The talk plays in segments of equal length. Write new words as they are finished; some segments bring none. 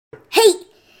Hey!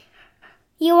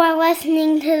 You are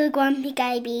listening to the Grumpy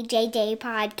Guy BJJ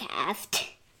podcast.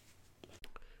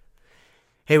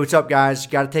 Hey, what's up, guys?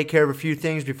 Got to take care of a few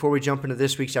things before we jump into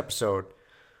this week's episode.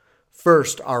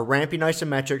 First, our Ramping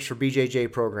Isometrics for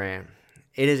BJJ program.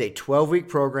 It is a 12-week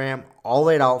program, all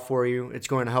laid out for you. It's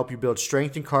going to help you build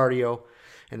strength and cardio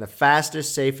in the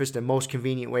fastest, safest, and most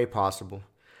convenient way possible.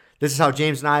 This is how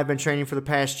James and I have been training for the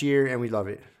past year, and we love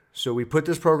it. So we put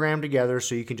this program together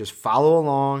so you can just follow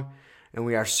along, and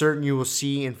we are certain you will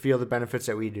see and feel the benefits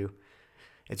that we do.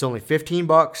 It's only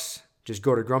 $15. Just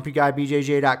go to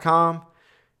grumpyguybjj.com,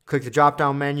 click the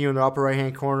drop-down menu in the upper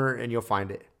right-hand corner, and you'll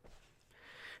find it.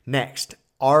 Next,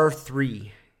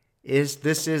 R3.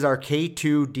 This is our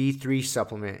K2 D3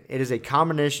 supplement. It is a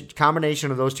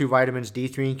combination of those two vitamins,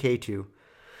 D3 and K2.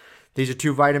 These are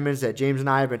two vitamins that James and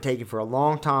I have been taking for a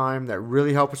long time that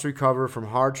really help us recover from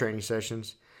hard training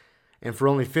sessions. And for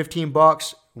only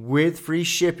 $15 with free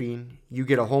shipping, you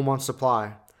get a whole month's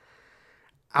supply.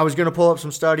 I was going to pull up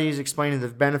some studies explaining the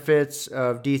benefits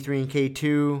of D3 and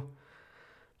K2,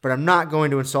 but I'm not going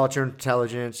to insult your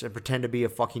intelligence and pretend to be a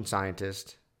fucking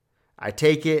scientist. I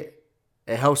take it.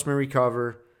 It helps me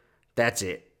recover. That's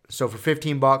it. So for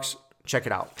 $15, check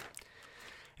it out.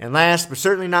 And last but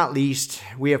certainly not least,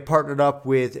 we have partnered up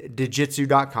with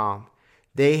Digitsu.com.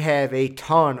 They have a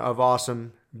ton of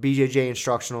awesome BJJ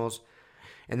instructionals,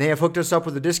 and they have hooked us up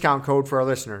with a discount code for our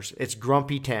listeners. It's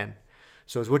Grumpy10.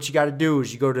 So what you got to do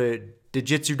is you go to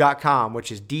Digitsu.com,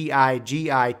 which is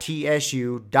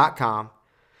Digitsu.com.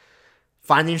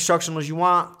 Find the instructionals you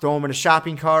want, throw them in a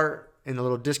shopping cart. In the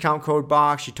little discount code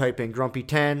box, you type in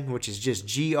Grumpy10, which is just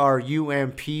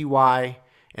GRUMPY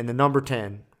and the number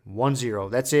 10. 10.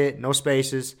 That's it. No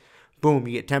spaces. Boom.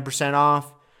 You get 10%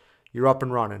 off. You're up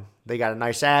and running. They got a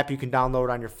nice app you can download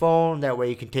on your phone. That way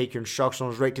you can take your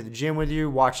instructionals right to the gym with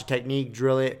you, watch the technique,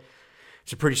 drill it.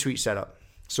 It's a pretty sweet setup.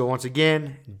 So once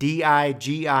again,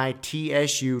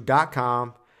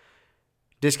 Digitsu.com.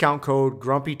 Discount code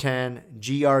Grumpy10,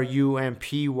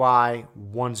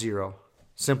 GRUMPY10.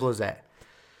 Simple as that.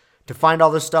 To find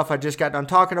all this stuff I just got done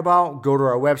talking about, go to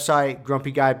our website,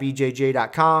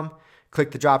 grumpyguybjj.com. Click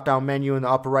the drop-down menu in the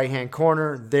upper right-hand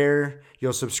corner. There,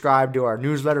 you'll subscribe to our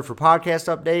newsletter for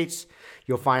podcast updates.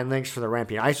 You'll find links for the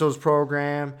Ramping Isos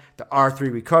program, the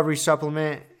R3 Recovery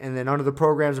Supplement, and then under the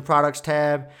Programs and Products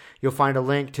tab, you'll find a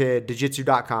link to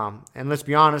Digitsu.com. And let's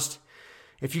be honest,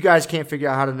 if you guys can't figure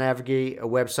out how to navigate a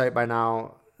website by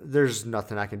now, there's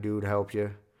nothing I can do to help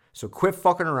you. So quit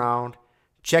fucking around,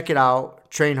 check it out,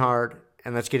 train hard,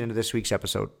 and let's get into this week's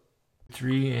episode.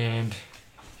 3 and...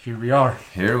 Here we are.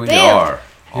 Here we are.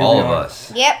 All of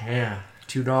us. Yep. Yeah.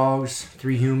 2 dogs,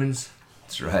 3 humans.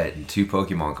 That's right. And 2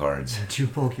 Pokemon cards. And 2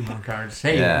 Pokemon cards.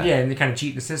 Hey, Yeah. and they kind of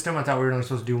cheat the system. I thought we were only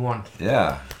supposed to do 1.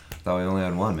 Yeah. Thought we only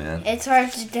had 1, man. It's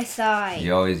hard to decide. You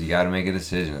got to make a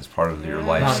decision. It's part of your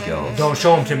life skills. Don't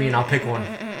show them to me and I'll pick one.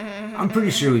 I'm pretty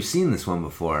sure we've seen this one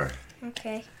before.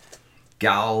 Okay.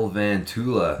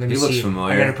 Galvantula. Let me He looks see.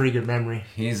 familiar. I got a pretty good memory.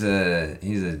 He's a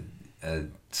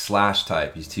slash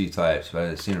type. He's 2 types, but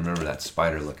I seem to remember that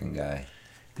spider-looking guy.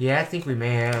 Yeah, I think we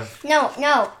may have. No.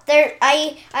 There,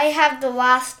 I have the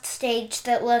last stage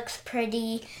that looks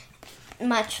pretty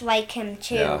much like him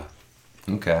too. Yeah.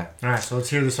 Okay. Alright, so let's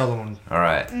hear this other one. All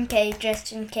right. Okay,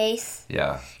 just in case.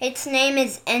 Yeah. Its name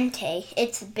is Entei.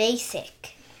 It's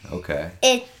basic. Okay.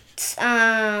 It's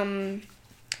a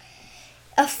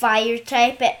fire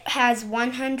type. It has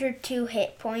 102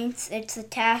 hit points. Its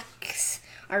attacks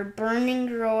are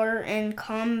Burning Roar and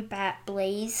Combat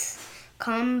Blaze.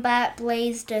 Combat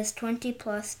Blaze does 20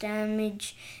 plus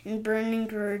damage, and Burning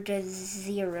Roar does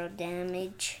 0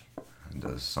 damage. It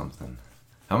does something.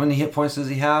 How many hit points does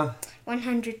he have?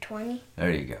 120.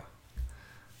 There you go.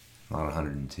 Not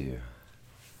 102.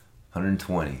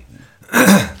 120.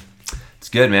 It's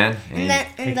good, man. And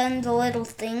then the little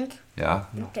thing. Yeah?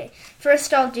 Okay.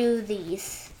 First I'll do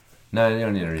these. No, you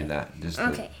don't need to read that. Just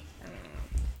Okay.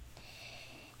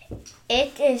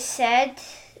 It is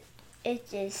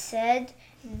said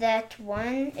that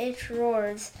when it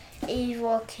roars, a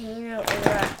volcano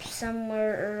erupts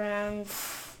somewhere around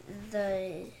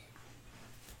the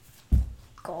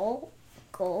globe.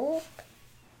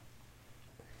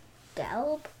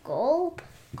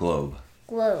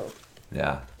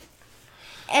 Yeah.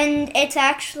 And it's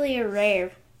actually a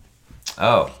rare.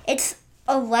 Oh, It's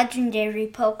a legendary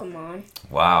Pokemon.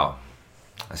 wow.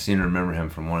 I seem to remember him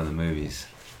from one of the movies.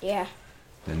 Yeah,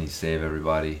 Didn't he save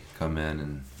everybody, come in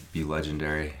and be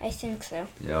legendary? I think so.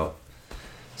 Yep.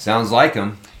 Sounds like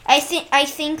him. I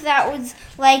think that was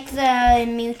like the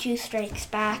Mewtwo Strikes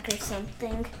Back or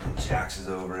something. Jax is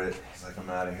over it. He's like, I'm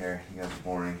out of here. You guys are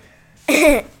boring.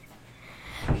 Can't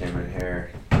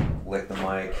lick the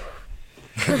mic,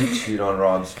 chewed on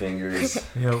Rob's fingers.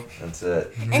 Yep. That's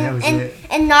it. That was it.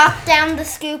 And knock down the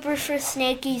scooper for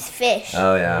Snakey's fish.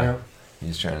 Oh yeah. Yep.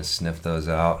 He's trying to sniff those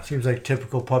out. Seems like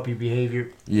typical puppy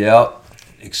behavior. Yep.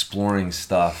 Exploring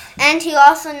stuff. And he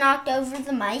also knocked over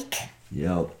the mic.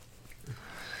 Yep.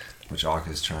 Which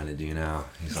Aka's trying to do now.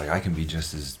 He's like, I can be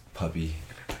just as puppy.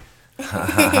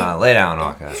 Lay down,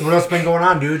 Aka. So what else been going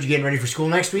on, dude? You getting ready for school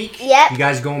next week? Yep. You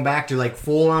guys going back to like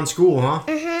full on school, huh?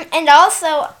 And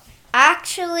also,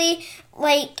 actually,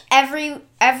 like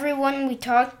everyone we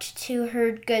talked to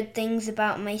heard good things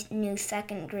about my new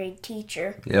second grade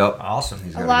teacher. Yep. Awesome.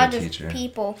 He's A got lot good of teacher.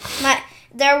 people.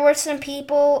 There were some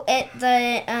people at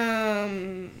the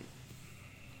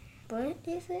what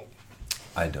is it?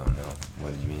 I don't know.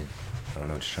 What do you mean? I don't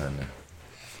know what you're trying to...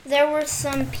 There were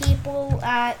some people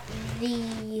at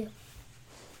the.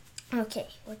 Okay,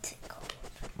 what's it called?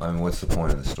 I mean, what's the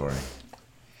point of the story?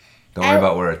 Don't worry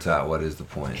about where it's at. What is the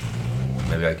point?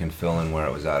 Maybe I can fill in where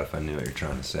it was at if I knew what you're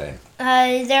trying to say.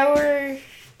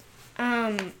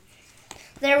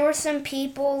 There were some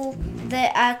people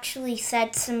that actually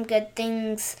said some good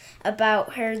things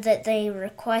about her that they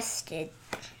requested,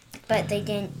 but they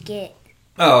didn't get.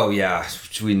 Oh yeah,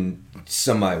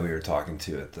 somebody we were talking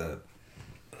to at the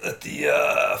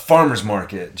farmer's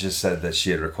market just said that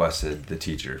she had requested the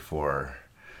teacher for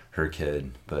her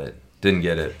kid, but didn't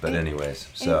get it. But anyways,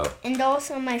 so And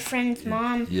also my friend's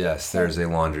mom. yes, there's a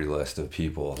laundry list of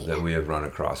people that we have run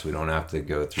across. We don't have to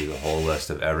go through the whole list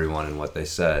of everyone and what they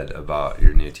said about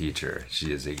your new teacher.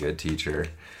 She is a good teacher,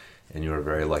 and you are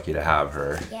very lucky to have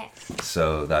her. Yes.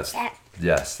 So that's it. We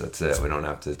don't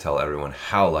have to tell everyone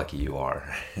how lucky you are.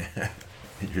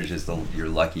 You're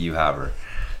lucky you have her.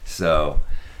 So,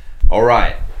 all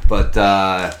right, but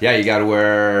yeah, you got to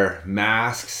wear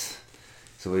masks.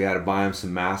 So we got to buy him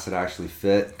some masks that actually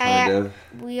fit.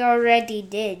 We already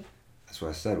did. That's what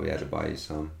I said. We had to buy you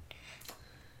some.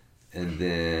 And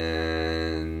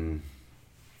then,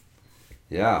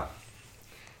 yeah.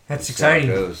 That's That's how it exciting.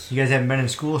 goes. You guys haven't been in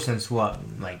school since what?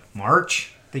 Like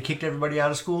March? They kicked everybody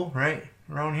out of school, right?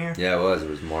 Around here? Yeah, it was. It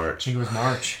was I March. think it was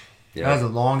March. Yeah. That was the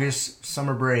longest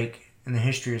summer break in the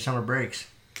history of summer breaks.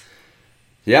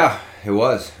 Yeah, it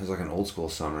was. It was like an old school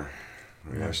summer.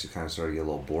 We actually kind of started to get a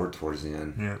little bored towards the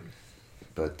end. Yeah.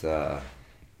 But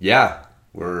yeah,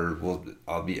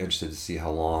 I'll be interested to see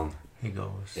how long He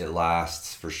goes. it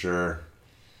lasts for sure.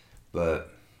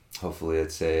 But hopefully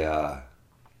it's hopefully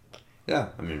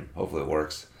it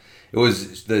works. It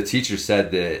was, the teacher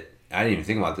said that, I didn't even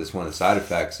think about this, one of the side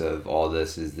effects of all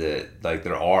this is that like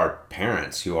there are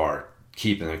parents who are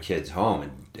keeping their kids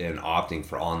home and opting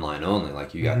for online only,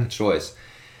 like you got the choice.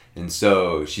 And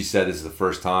so she said this is the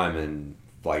first time in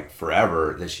like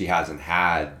forever that she hasn't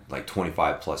had like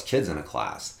 25 plus kids in a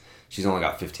class. She's only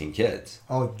got 15 kids.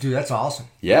 Oh, dude, that's awesome.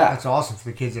 Yeah. That's awesome for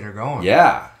the kids that are going.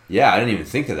 Yeah, I didn't even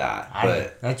think of that.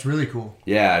 But That's really cool.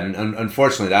 yeah, and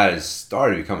unfortunately that has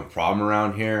started to become a problem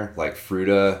around here. Like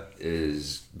Fruta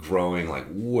is growing like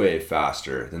way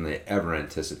faster than they ever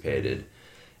anticipated.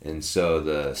 And so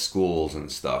the schools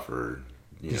and stuff are,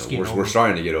 we're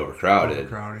starting to get overcrowded.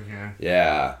 Overcrowded, yeah.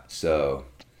 Yeah, so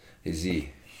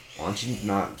Izzy, why don't you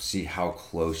not see how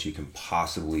close you can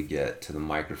possibly get to the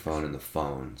microphone and the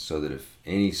phone so that if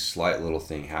any slight little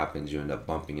thing happens, you end up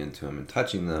bumping into them and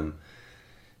touching them.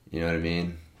 You know what I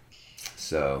mean?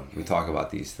 So we talk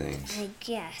about these things. I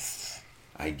guess.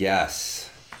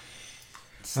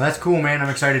 Well, that's cool, man. I'm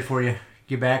excited for you.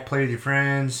 Get back, play with your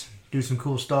friends, do some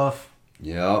cool stuff,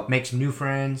 Yep. make some new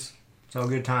friends. It's all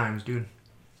good times, dude.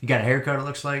 You got a haircut, it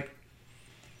looks like?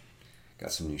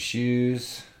 Got some new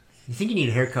shoes. You think you need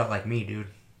a haircut like me, dude?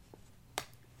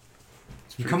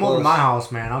 You pretty come over to close. my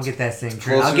house, man. I'll get that thing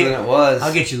trimmed. Closer than it was.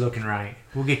 I'll get you looking right.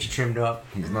 We'll get you trimmed up.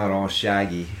 He's not all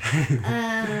shaggy.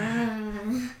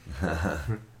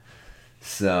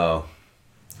 So,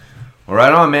 well,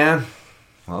 right on, man.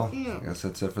 Well, I guess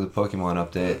that's it for the Pokemon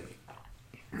update.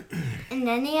 And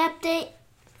any update?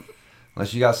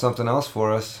 Unless you got something else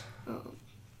for us.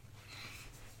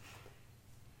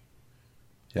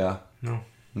 Yeah? No.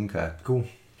 Okay. Cool.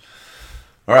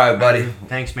 All right, buddy.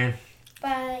 Thanks, man.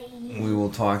 Bye. We will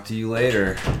talk to you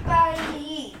later.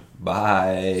 Bye.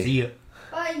 Bye. See ya.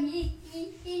 Bye.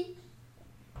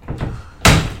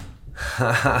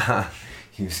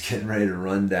 He was getting ready to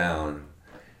run down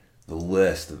the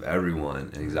list of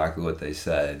everyone and exactly what they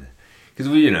said. Because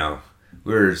we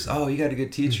were, oh, you got a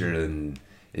good teacher. And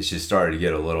it's just started to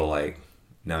get a little like,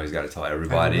 now he's got to tell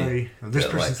everybody. This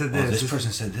that, person like, said oh, this. this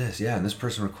person said this. Yeah, and this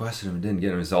person requested him and didn't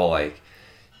get him. It's all like,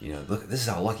 look, this is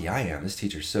how lucky I am. This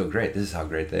teacher's so great. This is how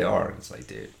great they are. And it's like,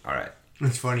 dude, all right.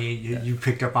 It's funny, you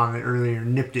picked up on it earlier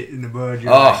and nipped it in the bud.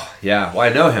 You're Oh, like, yeah. Well, I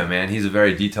know him, man. He's a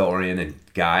very detail-oriented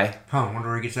guy. I wonder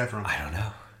where he gets that from. I don't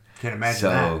know. Can't imagine So,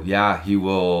 that. yeah, he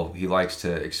likes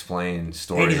to explain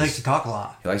stories. And he likes to talk a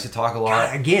lot. He likes to talk a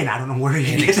lot. God, again, I don't know where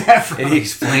he gets that from. And he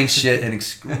explains shit in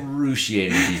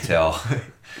excruciating detail.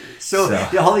 So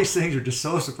yeah, all these things are just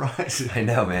so surprising. I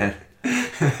know, man.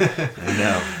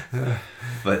 I know.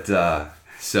 But,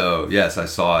 so, yes, I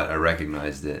saw it. I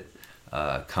recognized it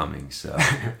coming. So,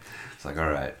 it's like, all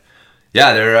right.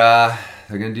 Yeah,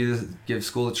 they're going to give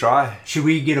school a try. Should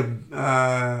we get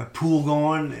a pool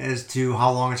going as to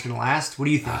how long it's going to last? What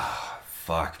do you think?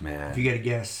 Fuck, man. If you got to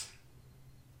guess.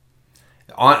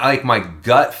 On like my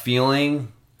gut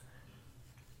feeling,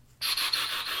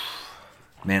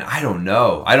 man, I don't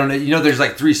know. You know, there's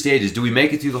like 3 stages. Do we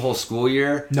make it through the whole school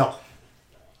year? No.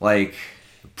 Like,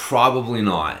 probably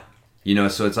not. You know,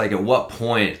 so it's like, at what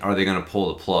point are they going to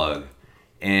pull the plug?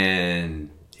 And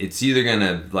it's either going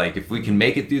to, like, if we can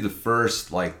make it through the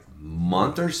first, like,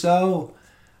 month or so,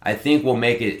 I think we'll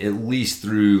make it at least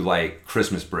through, like,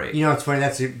 Christmas break. You know, it's funny.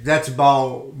 That's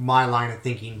about my line of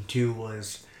thinking, too,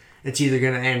 was it's either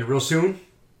going to end real soon.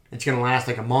 It's going to last,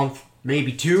 like, a month,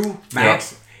 maybe 2,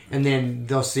 max. Yep. And then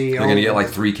they'll see... They're going to get, like,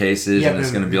 3 cases, and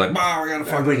it's going to be like, wow, we got to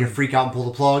fuck. Everybody's going to freak out and pull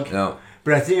the plug. No.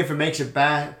 But I think if it makes it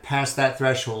past that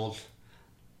threshold,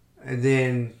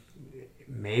 then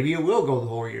maybe it will go the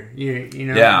whole year. You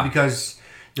know, yeah. Because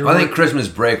I think Christmas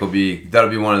break that'll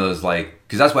be one of those, like,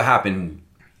 because that's what happened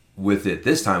with it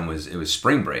this time. It was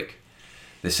spring break.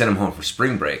 They sent them home for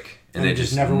spring break, and they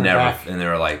just never went back. And they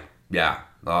were like, yeah,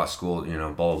 school, you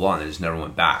know, blah blah blah, and they just never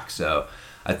went back. So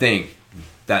I think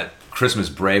that Christmas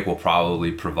break will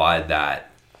probably provide that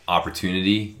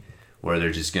opportunity where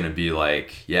they're just going to be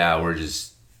like, yeah, we're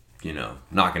just, you know,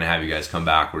 not going to have you guys come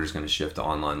back. We're just going to shift to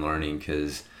online learning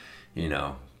because, you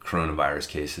know, coronavirus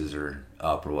cases are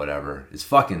up or whatever. It's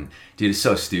fucking, dude, it's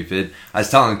so stupid. I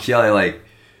was telling Kelly, like,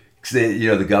 cause you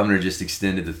know, the governor just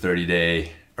extended the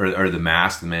 30-day or the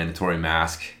mandatory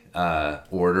mask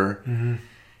order. Mm-hmm.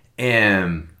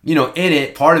 And, you know, in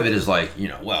it, part of it is like, you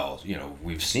know, well, you know,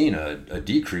 we've seen a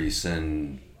decrease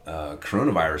in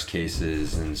coronavirus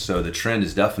cases, and so the trend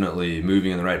is definitely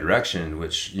moving in the right direction,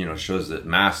 which, you know, shows that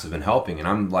masks have been helping. And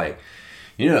I'm like,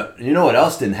 you know what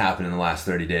else didn't happen in the last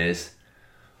 30 days?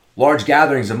 Large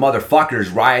gatherings of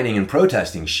motherfuckers rioting and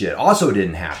protesting shit also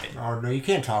didn't happen. Oh, no, you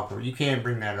can't you can't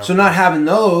bring that up. So not having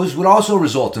those would also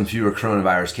result in fewer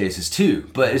coronavirus cases too.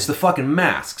 But it's the fucking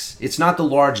masks. It's not the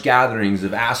large gatherings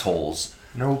of assholes.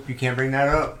 Nope, you can't bring that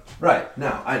up. Right.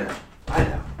 No, I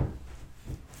know.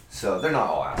 So they're not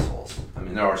all assholes. I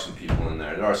mean, there are some people in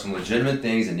there. There are some legitimate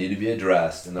things that need to be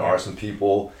addressed, and there are some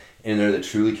people in there that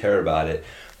truly care about it.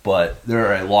 But there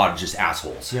are a lot of just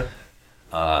assholes. Yep.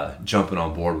 Jumping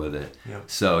on board with it. Yep.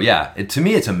 So yeah, to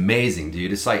me it's amazing,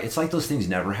 dude. It's like those things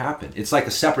never happen. It's like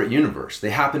a separate universe.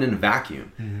 They happen in a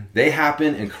vacuum. Mm-hmm. They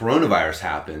happen and coronavirus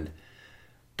happened,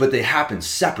 but they happen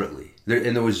separately.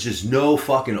 There was just no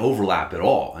fucking overlap at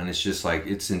all. And it's just like,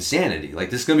 it's insanity. Like,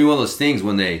 this is gonna be one of those things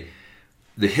when the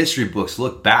history books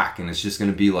look back, and it's just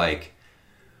gonna be like,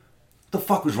 what the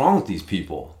fuck was wrong with these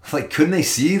people? Like, couldn't they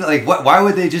see? Like, why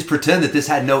would they just pretend that this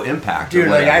had no impact? Dude,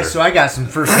 like, I got some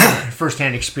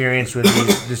first-hand experience with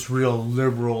this real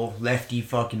liberal, lefty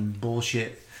fucking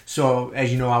bullshit. So, as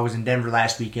you know, I was in Denver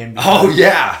last weekend. Oh,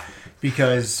 yeah.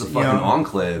 Because, it's a fucking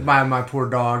enclave. My poor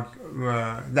dog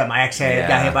that my ex had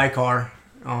got hit by a car.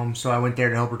 So I went there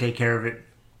to help her take care of it.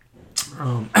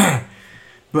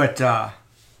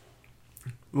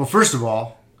 Well, first of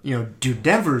all, you know, dude,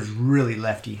 Denver is really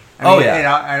lefty. I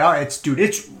mean,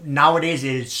 it's nowadays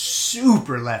it is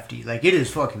super lefty. Like, it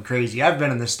is fucking crazy. I've been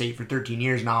in this state for 13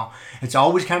 years now. It's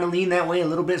always kind of leaned that way a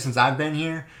little bit since I've been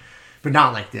here, but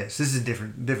not like this. This is a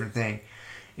different thing,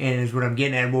 and is what I'm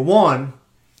getting at. Well, one,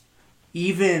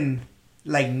 even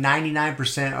like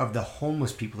 99% of the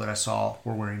homeless people that I saw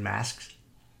were wearing masks.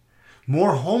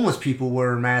 More homeless people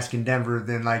wear masks in Denver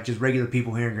than like just regular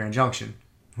people here in Grand Junction,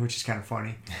 which is kind of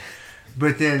funny.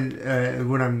 But then,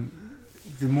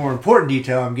 the more important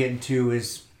detail I'm getting to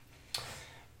is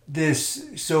this.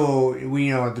 So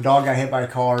the dog got hit by a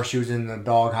car. She was in the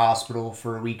dog hospital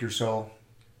for a week or so,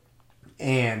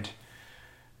 and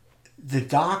the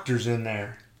doctors in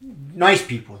there, nice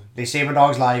people. They saved my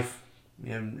dog's life.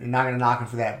 I'm not gonna knock them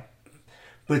for that.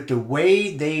 But the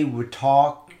way they would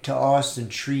talk to us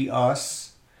and treat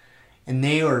us, and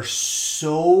they are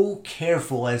so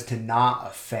careful as to not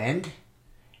offend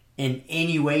in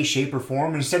any way, shape, or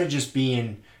form, instead of just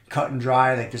being cut and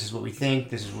dry, like, this is what we think,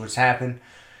 this is what's happened.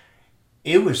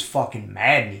 It was fucking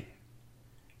maddening.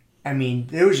 I mean,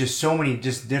 there was just so many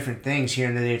just different things here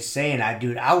and there they'd say, and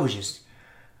I was just,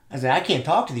 I was like, I can't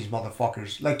talk to these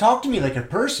motherfuckers. Like, talk to me like a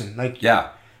person. Like, yeah.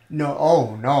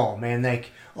 No, man.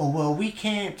 Like, oh, well, we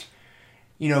can't,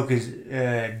 because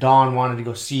Dawn wanted to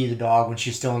go see the dog when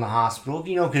she's still in the hospital,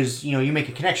 because, you make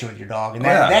a connection with your dog. And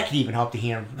that could even help to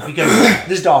hear because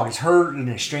this dog is hurt in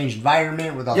a strange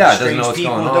environment with all these strange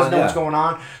people. It doesn't know what's going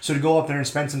on. So to go up there and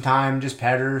spend some time, just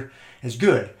pet her is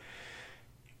good.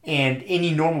 And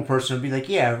any normal person would be like,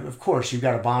 yeah, of course, you've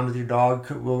got a bond with your dog.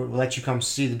 We'll let you come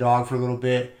see the dog for a little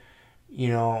bit,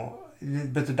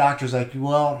 But the doctor's like,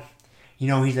 well,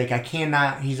 he's like, I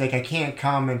can't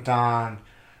comment on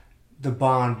the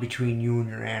bond between you and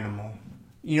your animal.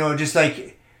 Just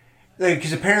like,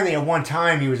 because apparently at one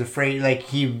time he was afraid, like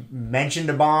he mentioned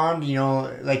a bond,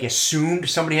 like assumed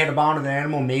somebody had a bond with the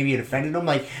animal, maybe it offended him.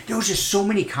 Like, there was just so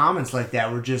many comments like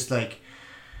that were just like,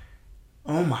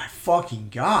 oh my fucking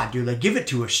God, dude! Like, give it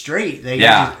to us straight. Like,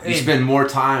 you spend more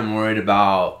time worried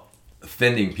about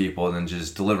offending people than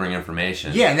just delivering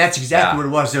information. Yeah, and that's exactly what it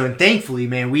was. So, and thankfully,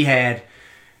 man, we had,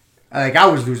 like, I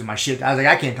was losing my shit. I was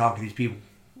like, I can't talk to these people.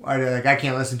 I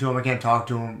can't listen to them. I can't talk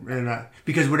to them, and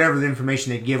because whatever the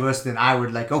information they give us, then I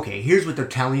would like, okay, here's what they're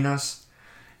telling us,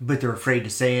 but they're afraid to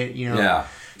say it. Yeah.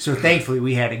 So thankfully,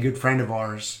 we had a good friend of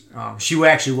ours. She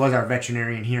actually was our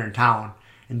veterinarian here in town.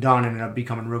 And Dawn ended up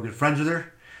becoming real good friends with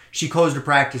her. She closed her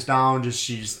practice down,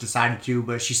 she just decided to,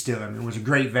 but she still, was a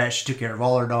great vet. She took care of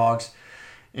all her dogs.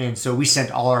 And so we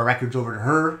sent all our records over to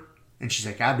her, and she's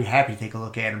like, I'd be happy to take a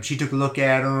look at them. She took a look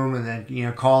at them, and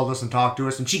then, called us and talked to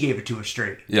us, and she gave it to us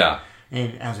straight. Yeah.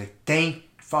 And I was like, thank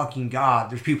fucking God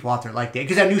there's people out there like that,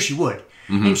 because I knew she would.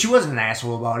 Mm-hmm. And she wasn't an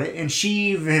asshole about it, and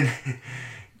she even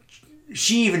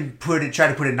tried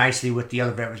to put it nicely what the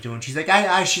other vet was doing. She's like,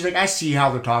 I see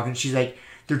how they're talking. She's like,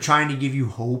 they're trying to give you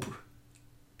hope,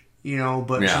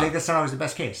 but she's like, that's not always the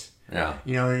best case. Yeah.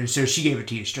 And so she gave it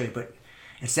to you straight, but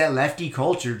it's that lefty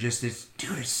culture it's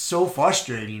so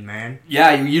frustrating, man.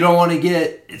 Yeah, you don't want to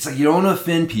it's like you don't want to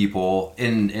offend people,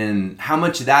 and how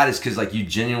much of that is because like you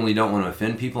genuinely don't want to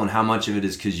offend people, and how much of it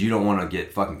is because you don't want to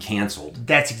get fucking canceled.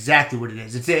 That's exactly what it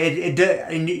is.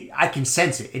 And I can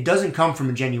sense it. It doesn't come from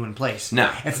a genuine place.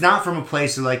 No. It's not from a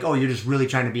place of like, oh, you're just really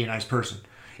trying to be a nice person.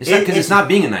 It's not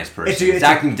being a nice person. It's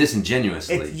acting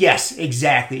disingenuously. Yes,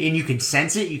 exactly. And you can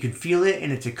sense it, you can feel it,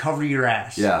 and it's to cover your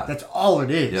ass. Yeah. That's all it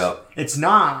is. Yep. It's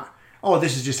not, oh,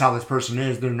 this is just how this person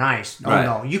is. They're nice. Oh, right.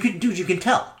 No. You can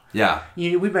tell. Yeah.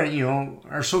 We've been,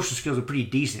 our social skills are pretty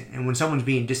decent. And when someone's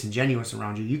being disingenuous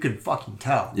around you, you can fucking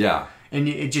tell. Yeah. And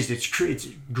it's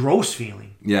gross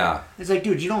feeling. Yeah. It's like,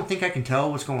 dude, you don't think I can tell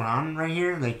what's going on right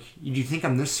here? Like, do you think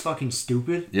I'm this fucking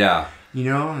stupid? Yeah.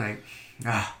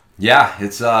 Yeah,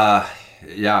 it's I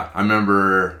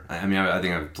remember. I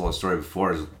think I've told a story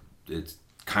before. It's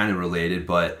kind of related,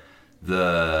 but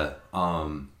the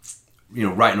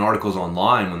writing articles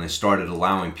online when they started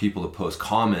allowing people to post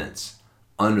comments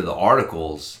under the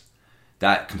articles,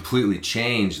 that completely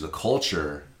changed the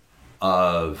culture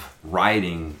of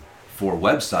writing for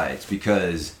websites,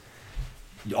 because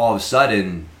all of a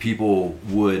sudden people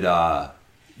would.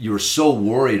 You were so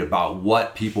worried about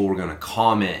what people were going to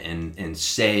comment and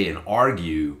say and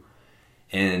argue.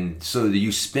 And so that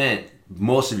you spent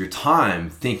most of your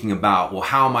time thinking about, well,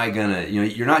 how am I going to,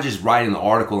 you're not just writing the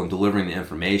article and delivering the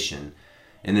information.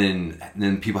 And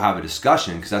then people have a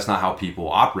discussion, because that's not how people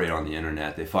operate on the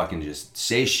internet. They fucking just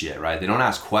say shit, right? They don't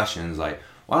ask questions like,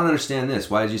 well, I don't understand this.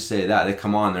 Why did you say that? They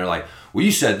come on, they're like, well,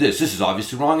 you said this. This is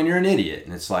obviously wrong and you're an idiot.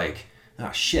 And it's like,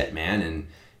 oh, shit, man. And,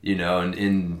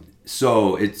 and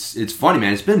so it's funny,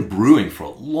 man. It's been brewing for a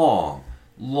long,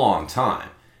 long time,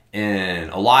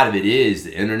 and a lot of it is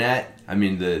the internet. I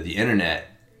mean, the internet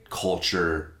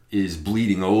culture is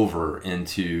bleeding over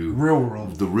into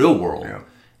the real world, yeah.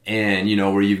 And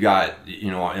where you've got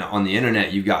on the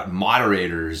internet you've got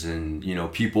moderators and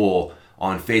people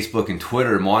on Facebook and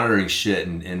Twitter monitoring shit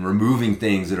and removing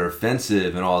things that are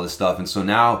offensive and all this stuff, and so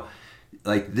now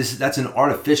like that's an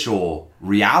artificial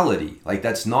reality. Like,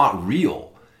 that's not real.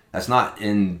 That's not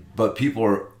but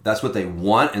people that's what they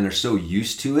want, and they're so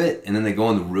used to it, and then they go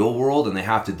in the real world and they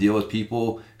have to deal with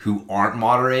people who aren't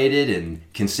moderated and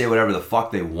can say whatever the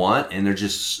fuck they want, and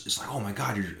it's like, oh my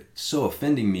God, you're so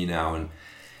offending me now. And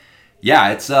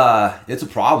yeah, it's a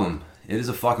problem. It is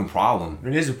a fucking problem.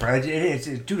 It is a problem.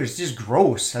 Dude, it's just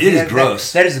gross. It is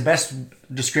gross. That is the best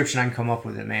description I can come up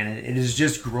with it, man. It is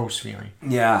just gross feeling.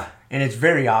 Yeah. And it's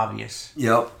very obvious.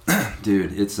 Yep.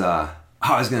 Dude, it's I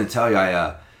was going to tell you,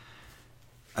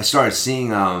 I started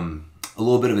seeing a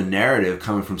little bit of a narrative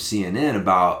coming from CNN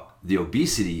about the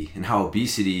obesity and how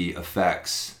obesity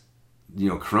affects,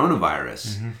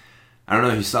 coronavirus. Mm-hmm. I don't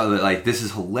know if you saw that. Like, this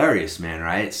is hilarious, man,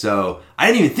 right? So I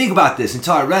didn't even think about this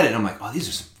until I read it, and I'm like, oh, these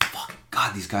are some fucking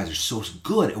God, these guys are so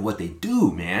good at what they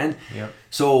do, man. Yep.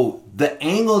 So the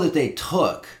angle that they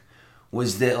took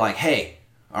was that, like, hey,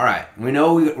 all right, we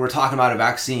know we're talking about a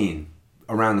vaccine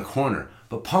around the corner,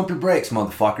 but pump your brakes,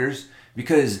 motherfuckers,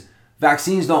 because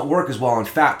vaccines don't work as well on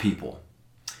fat people.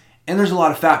 And there's a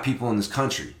lot of fat people in this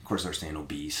country. Of course, they're staying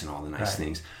obese and all the nice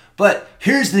things. But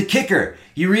here's the kicker.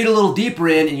 You read a little deeper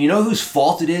in, and you know whose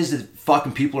fault it is that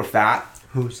fucking people are fat?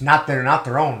 Who's not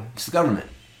their own. It's the government.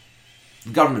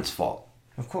 The government's fault.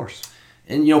 Of course.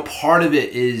 And, you know, part of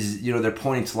it is, you know, they're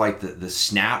pointing to, like, the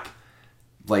SNAP,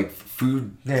 like,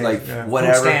 food, like,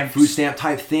 whatever, food stamp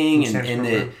type thing. And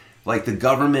that, like, the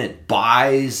government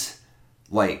buys,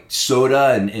 like,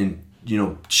 soda and, you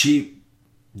know, cheap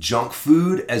junk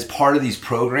food as part of these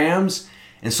programs.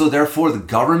 And so, therefore, the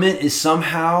government is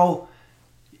somehow,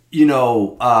 you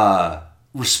know,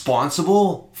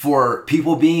 responsible for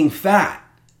people being fat.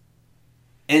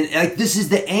 And, like, this is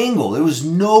the angle. There was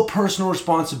no personal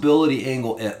responsibility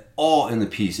angle at all in the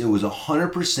piece. It was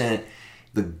 100%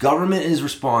 the government is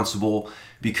responsible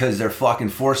because they're fucking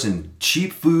forcing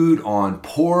cheap food on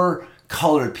poor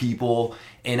colored people,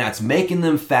 and that's making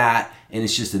them fat. And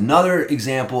it's just another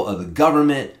example of the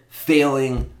government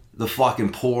failing the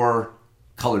fucking poor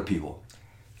colored people.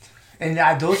 And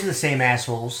those are the same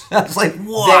assholes. That's like,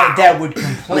 wow. That would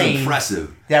complain. That's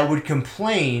impressive. That would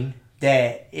complain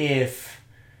that if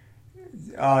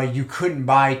you couldn't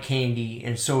buy candy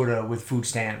and soda with food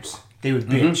stamps, they would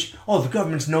bitch. Oh, the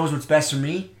government knows what's best for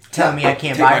me. Telling me I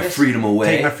can't buy this. Take my freedom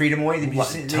away. Take my freedom away.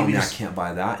 Tell me I can't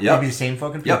buy that. Yep. They'd be the same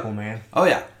fucking people, man. Oh,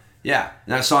 yeah. Yeah.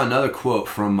 And I saw another quote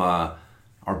from our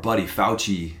buddy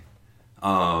Fauci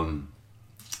about,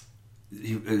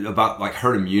 like,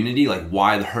 herd immunity, like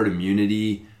why the herd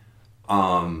immunity,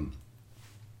 you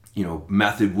know,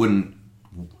 method wouldn't.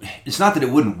 It's not that it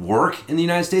wouldn't work in the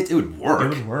United States. It would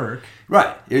work. It would work.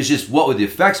 Right. It was just what would the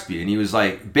effects be? And he was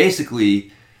like,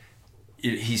 basically,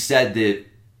 he said that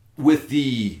with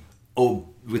the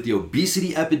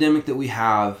obesity epidemic that we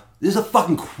have, there's a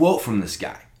fucking quote from this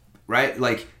guy, right?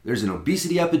 Like, there's an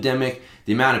obesity epidemic,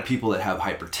 the amount of people that have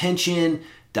hypertension,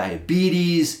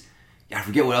 diabetes, I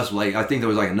forget what else, like, I think there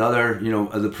was like another, you know,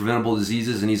 of the preventable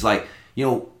diseases, and he's like, you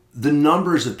know, the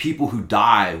numbers of people who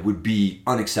die would be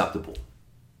unacceptable.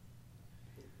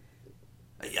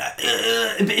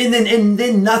 And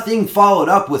then nothing followed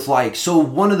up with, like, so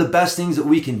one of the best things that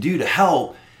we can do to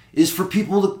help is for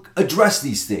people to address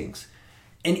these things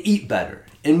and eat better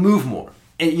and move more.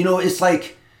 And, you know, it's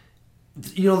like,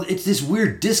 you know, it's this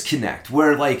weird disconnect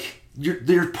where, like,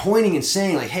 they're pointing and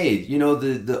saying, like, hey, you know,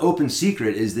 the open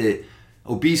secret is that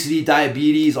obesity,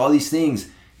 diabetes, all these things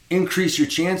increase your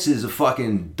chances of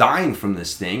fucking dying from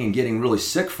this thing and getting really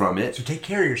sick from it. So take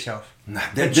care of yourself. Then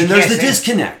there's the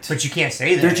disconnect. But you can't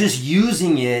say that. They're just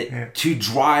using it to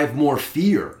drive more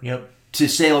fear. Yep. To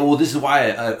say, like, well, this is why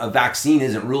a vaccine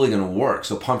isn't really going to work.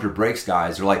 So pump your brakes,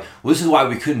 guys. They're like, well, this is why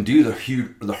we couldn't do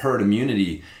the herd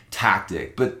immunity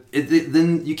tactic. But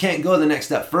then you can't go the next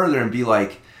step further and be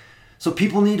like, so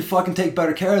people need to fucking take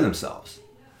better care of themselves.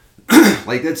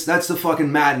 Like, that's the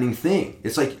fucking maddening thing.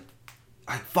 It's like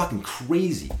fucking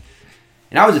crazy.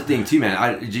 And that was the thing too,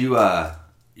 man. Did you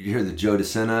hear the Joe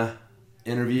DeSena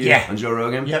interview on Joe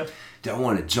Rogan? Yep. Dude, I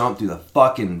want to jump through the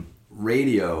fucking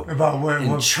radio about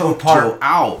and choke Joe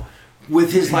out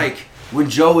with his, like, when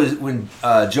Joe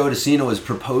DeSena was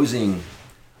proposing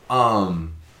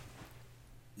some,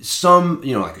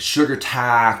 you know, like a sugar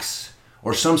tax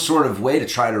or some sort of way to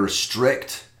try to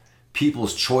restrict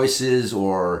people's choices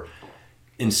or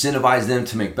incentivize them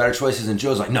to make better choices, and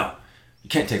Joe's like, no, you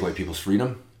can't take away people's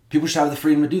freedom. People should have the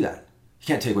freedom to do that. You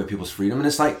can't take away people's freedom. And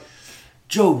it's like,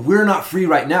 Joe, we're not free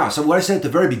right now. So what I said at the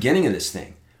very beginning of this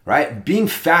thing, right? Being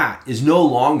fat is no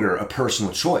longer a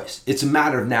personal choice. It's a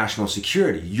matter of national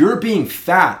security. Your being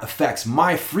fat affects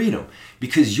my freedom.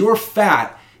 Because you're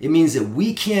fat, it means that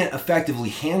we can't effectively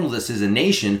handle this as a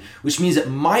nation, which means that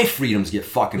my freedoms get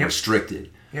fucking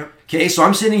restricted. Yep. Okay, so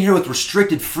I'm sitting here with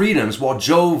restricted freedoms while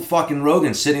Joe fucking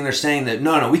Rogan's sitting there saying that,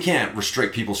 no, we can't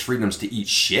restrict people's freedoms to eat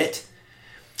shit.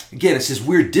 Again, it's this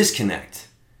weird disconnect.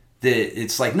 That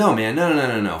it's like, no, man,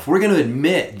 no. If we're going to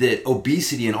admit that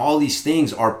obesity and all these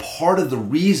things are part of the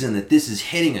reason that this is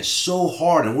hitting us so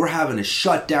hard and we're having to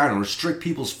shut down and restrict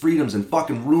people's freedoms and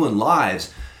fucking ruin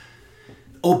lives,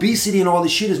 obesity and all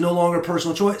this shit is no longer a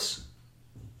personal choice.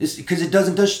 It's because it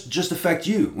doesn't just affect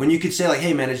you. When you could say, like,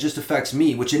 hey, man, it just affects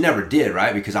me, which it never did,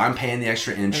 right? Because I'm paying the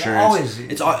extra insurance.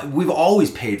 We've always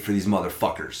paid for these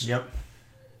motherfuckers. Yep.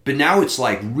 But now it's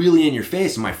like really in your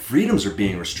face, and my freedoms are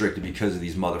being restricted because of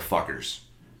these motherfuckers.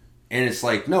 And it's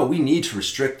like, no, we need to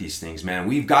restrict these things, man.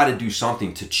 We've got to do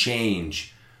something to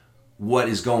change what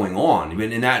is going on.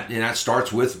 And that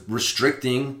starts with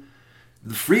restricting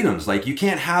the freedoms. Like, you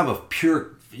can't have a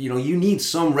pure, you need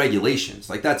some regulations.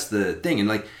 Like, that's the thing. And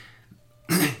like,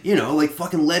 like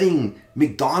fucking letting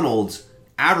McDonald's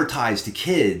advertise to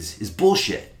kids is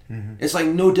bullshit. Mm-hmm. It's like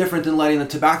no different than letting the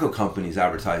tobacco companies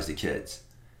advertise to kids.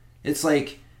 It's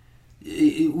like,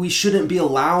 we shouldn't be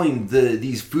allowing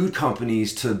these food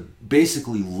companies to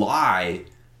basically lie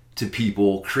to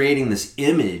people, creating this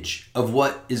image of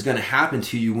what is going to happen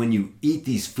to you when you eat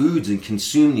these foods and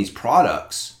consume these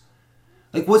products.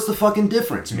 Like, what's the fucking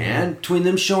difference, man? Between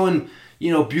them showing,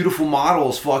 beautiful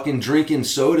models fucking drinking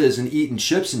sodas and eating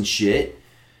chips and shit,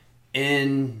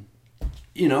 and,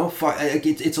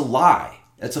 it's a lie.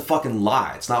 It's a fucking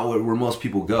lie. It's not where most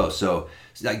people go. So,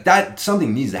 like, that,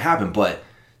 something needs to happen, but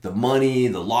the money,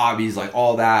 the lobbies, like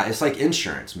all that, it's like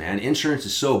insurance, man. Insurance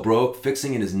is so broke.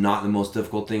 Fixing it is not the most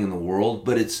difficult thing in the world,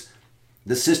 but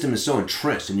the system is so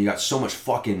entrenched, and you got so much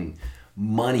fucking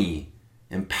money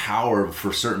and power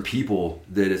for certain people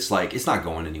that it's like, it's not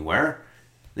going anywhere.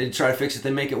 They try to fix it,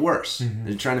 they make it worse. Mm-hmm.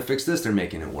 They're trying to fix this, they're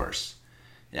making it worse.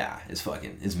 Yeah, it's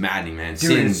maddening, man.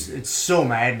 Dude, it's so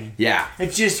maddening. Yeah.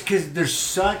 It's just because there's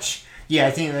such, I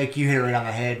think like you hit it right on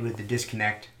the head with the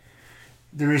disconnect.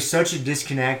 There is such a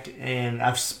disconnect, and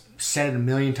I've said it a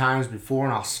million times before,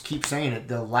 and I'll keep saying it,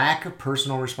 the lack of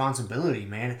personal responsibility,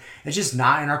 man. It's just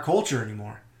not in our culture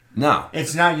anymore. No.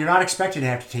 It's not. You're not expected to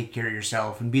have to take care of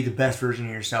yourself and be the best version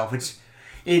of yourself.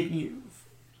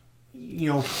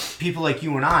 People like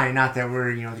you and I, not that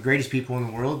we're, the greatest people in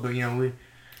the world, but,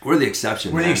 we're the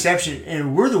exception. We're the exception,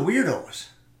 and we're the weirdos.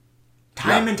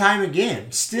 Time and time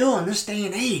again. Still in this day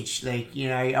and age. Like,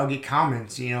 I'll get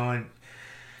comments, and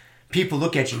people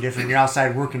look at you different. You're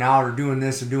outside working out or doing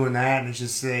this or doing that, and it's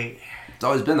just like... It's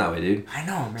always been that way, dude. I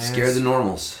know, man. Scare the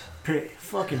normals.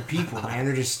 Fucking people, man.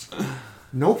 They're just...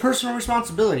 No personal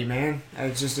responsibility, man.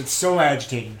 It's so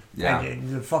agitating. Yeah.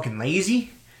 They're fucking lazy.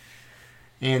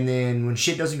 And then when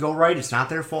shit doesn't go right, it's not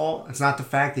their fault. It's not the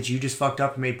fact that you just fucked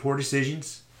up and made poor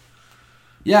decisions.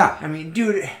 Yeah. I mean,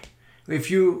 dude,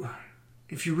 if you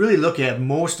really look at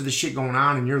most of the shit going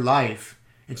on in your life...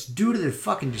 It's due to the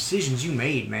fucking decisions you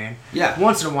made, man. Yeah.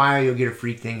 Once in a while, you'll get a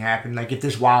freak thing happen. Like if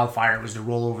this wildfire was to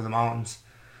roll over the mountains,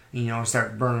 and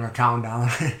start burning a town down.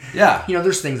 Yeah.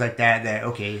 There's things like that,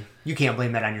 okay, you can't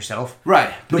blame that on yourself.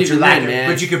 Right. But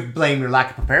you could blame your lack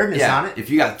of preparedness on it. If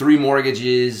you got 3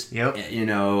 mortgages, yep.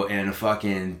 And a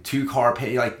fucking 2-car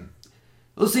pay, like,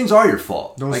 those things are your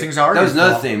fault. Those things are your fault. That was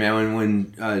another thing, man,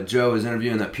 when Joe was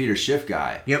interviewing that Peter Schiff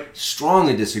guy. Yep.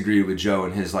 Strongly disagreed with Joe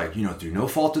and his, like, through no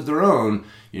fault of their own,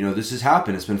 this has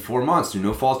happened. It's been 4 months. Through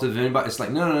no fault of anybody. It's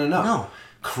like, no.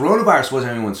 Coronavirus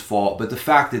wasn't anyone's fault, but the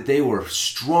fact that they were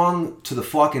strung to the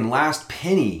fucking last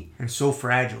penny. And so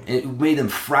fragile. It made them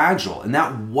fragile. And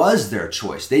that was their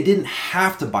choice. They didn't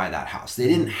have to buy that house. They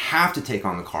didn't have to take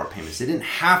on the car payments. They didn't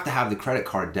have to have the credit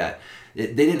card debt.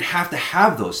 They didn't have to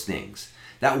have those things.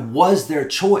 That was their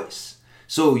choice.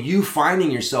 So you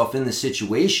finding yourself in the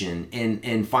situation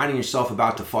and finding yourself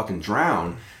about to fucking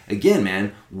drown, again,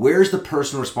 man, where's the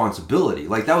personal responsibility?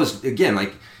 Like, that was, again,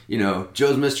 like,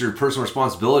 Joe's Mr. Personal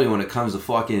Responsibility when it comes to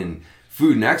fucking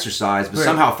food and exercise, but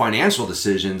somehow financial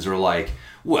decisions are like,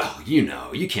 well,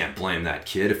 you can't blame that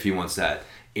kid if he wants that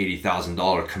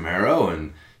 $80,000 Camaro,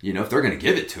 and, if they're going to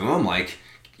give it to him, like,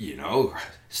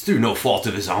 it's through no fault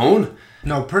of his own.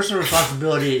 No, personal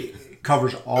responsibility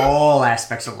covers all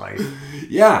aspects of life.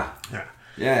 Yeah,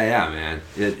 man.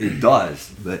 It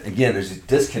does. But again, there's these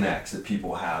disconnects that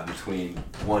people have between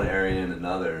one area and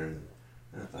another.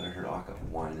 And I thought I heard Akka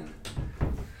whining.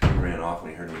 He ran off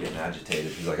when he heard me getting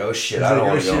agitated. He's like, "Oh shit, I don't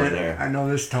want to go in there." I know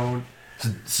this tone.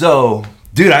 So,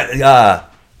 dude, I got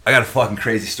a fucking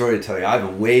crazy story to tell you. I've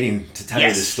been waiting to tell you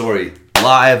this story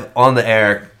live on the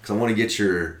air because I want to get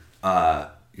your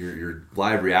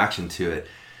live reaction to it.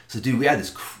 So, dude, we had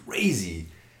this crazy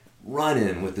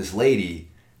run-in with this lady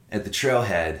at the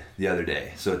trailhead the other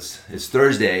day. So it's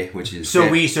Thursday, which is... So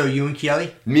you and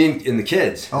Kelly? Me and the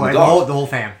kids. Oh, and the whole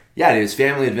fam. Yeah, dude, it's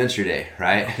family adventure day,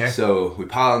 right? Okay. So we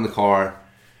pile in the car,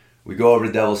 we go over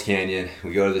to Devil's Canyon,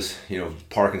 we go to this,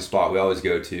 parking spot we always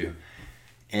go to,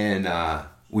 and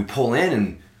we pull in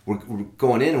and we're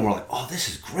going in and we're like, oh, this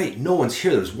is great. No one's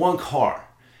here. There's one car.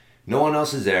 No one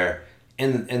else is there.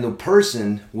 And the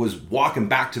person was walking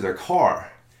back to their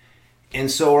car. And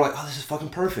so we're like, oh, this is fucking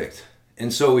perfect.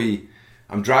 And so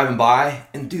I'm driving by,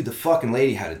 and dude, the fucking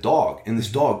lady had a dog, and this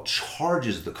dog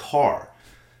charges the car.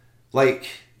 Like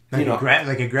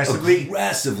aggressively?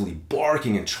 Aggressively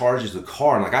barking and charges the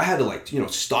car. And like, I had to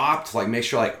stop to make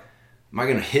sure, am I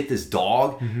going to hit this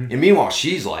dog? Mm-hmm. And meanwhile,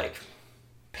 she's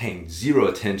paying zero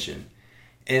attention.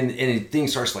 and the thing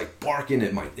starts like barking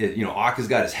at Akka's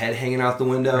got his head hanging out the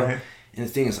window, right. And the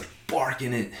thing is like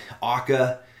barking at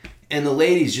Akka, and the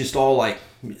lady's just all like,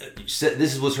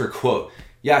 this was her quote,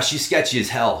 "Yeah, she's sketchy as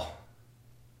hell."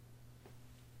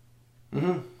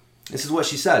 This is what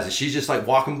she says. She's just like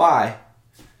walking by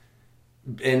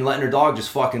and letting her dog just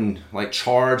fucking like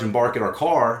charge and bark at our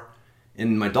car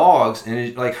and my dogs,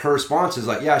 and like her response is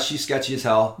like, "Yeah, she's sketchy as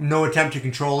hell." No attempt to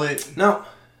control it. No,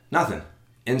 nothing.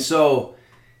 And so,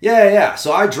 yeah.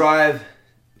 So I drive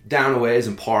down a ways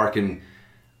and park, and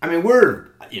I mean we're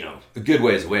a good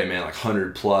ways away, man, like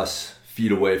 100 plus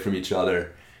feet away from each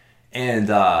other, and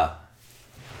probably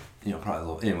a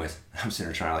little. Anyways, I'm sitting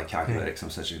there trying to like calculate it because I'm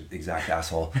such an exact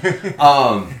asshole.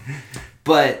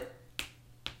 But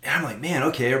I'm like, man,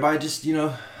 okay, everybody just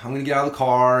I'm gonna get out of the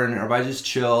car and everybody just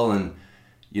chill, and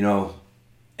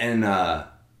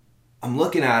I'm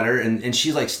looking at her, and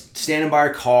she's like standing by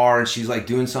her car, and she's like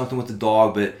doing something with the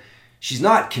dog, but she's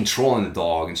not controlling the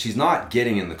dog, and she's not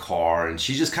getting in the car, and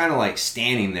she's just kind of like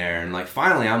standing there, and like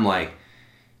finally I'm like,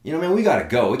 man, we gotta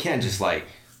go. We can't just like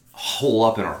hole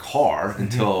up in our car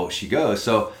until she goes.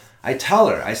 So I tell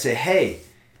her, I say, hey,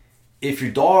 if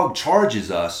your dog charges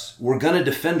us, we're gonna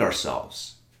defend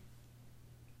ourselves.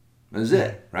 That's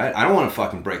it, right? I don't want to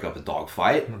fucking break up a dog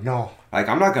fight. No. Like,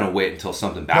 I'm not gonna wait until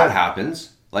something bad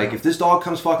happens. Like, if this dog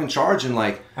comes fucking charging,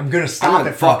 like, I'm gonna stop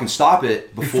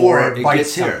it before it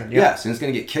gets here. Yep. Yes, and it's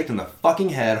gonna get kicked in the fucking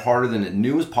head harder than it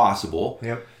knew was possible.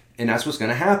 Yep. And that's what's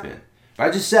gonna happen. But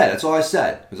I just said, that's all I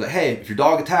said. It was like, hey, if your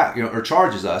dog or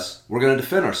charges us, we're gonna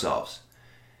defend ourselves.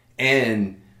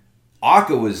 And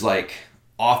Akka was like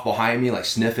off behind me, like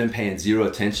sniffing, paying zero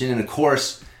attention. And of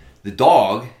course, the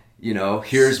dog,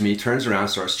 hears me, turns around,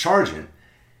 starts charging.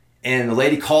 And the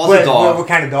lady calls the dog. What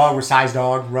kind of dog? What size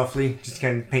dog, roughly? Just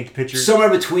kind of paint the picture. Somewhere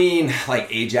between like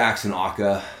Ajax and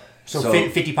Akka. So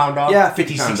 50-pound dog? Yeah,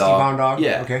 50, 60-pound dog?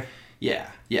 Yeah. Okay. Yeah.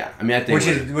 I mean, I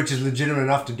think which is legitimate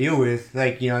enough to deal with.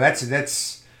 Like,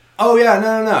 that's. Oh yeah,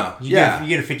 no. You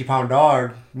get a 50-pound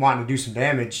dog wanting to do some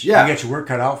damage. Yeah. You get your work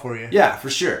cut out for you. Yeah, for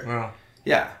sure. Wow.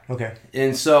 Yeah. Okay.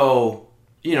 And so,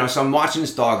 so I'm watching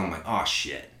this dog, and I'm like, oh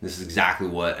shit, this is exactly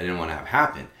what I didn't want to have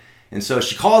happen. And so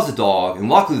she calls the dog, and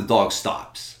luckily the dog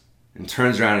stops and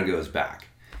turns around and goes back.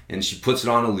 And she puts it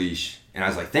on a leash, and I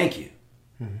was like, thank you.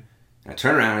 Mm-hmm. And I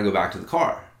turn around and go back to the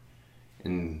car.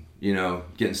 And,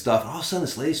 getting stuff. And all of a sudden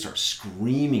this lady starts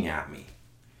screaming at me.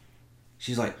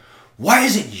 She's like, why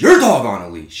isn't your dog on a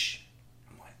leash?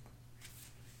 I'm like,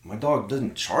 my dog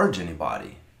doesn't charge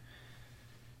anybody.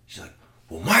 She's like,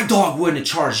 well, my dog wouldn't have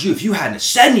charged you if you hadn't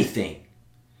said anything.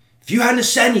 If you hadn't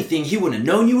said anything, he wouldn't have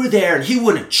known you were there, and he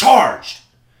wouldn't have charged.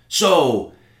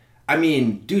 So, I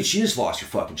mean, dude, she just lost her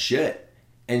fucking shit.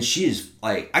 And she is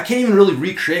like, I can't even really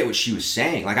recreate what she was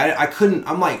saying. Like, I couldn't,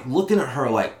 I'm like looking at her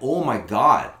like, oh my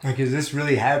God. Like, is this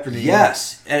really happening?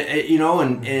 Yes.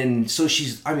 And so she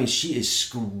is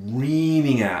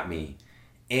screaming at me.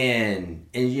 And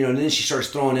then she starts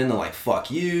throwing in the like, fuck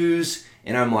yous.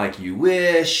 And I'm like, you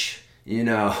wish.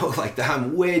 Like,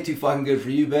 I'm way too fucking good for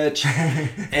you, bitch.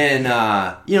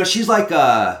 And, she's like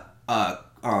I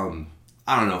don't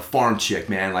know, farm chick,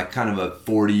 man. Like, kind of a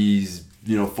 40s,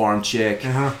 farm chick.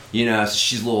 Uh-huh. So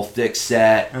she's a little thick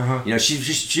set. Uh-huh.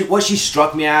 She what she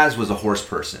struck me as was a horse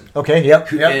person. Okay,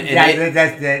 yep.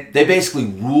 And they basically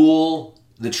rule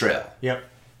the trail. Yep.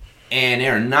 And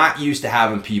they're not used to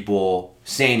having people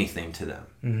say anything to them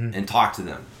and talk to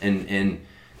them. And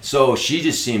so she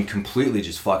just seemed completely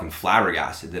just fucking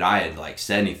flabbergasted that I had like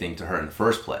said anything to her in the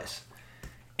first place.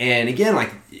 And again,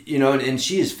 like, and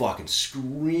she is fucking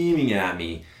screaming at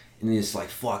me, and it's like,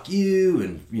 fuck you,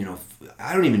 and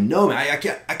I don't even know, man. I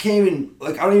can't even,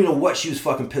 like, I don't even know what she was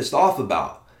fucking pissed off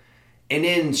about. And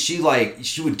then she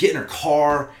would get in her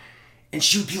car, and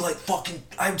she would be like fucking,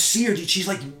 I would see her, dude, she's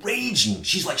like raging.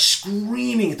 She's like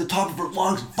screaming at the top of her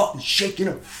lungs and fucking shaking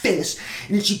her fist.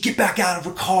 And then she'd get back out of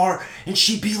her car and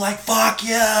she'd be like, fuck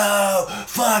you.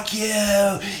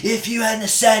 If you hadn't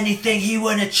said anything, he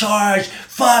wouldn't have charged.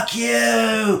 Fuck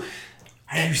you.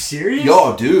 Are you serious?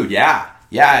 Yo, dude, yeah.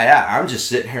 I'm just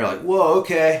sitting here like, whoa,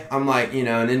 okay. I'm like, and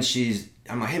then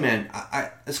I'm like, hey man,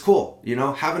 I it's cool.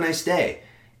 Have a nice day.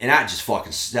 And that just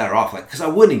fucking set her off, like, because I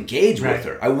wouldn't engage with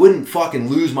her. I wouldn't fucking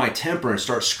lose my temper and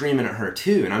start screaming at her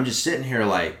too. And I'm just sitting here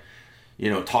like,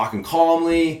 talking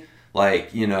calmly, like,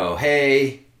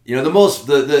 hey, the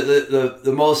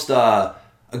most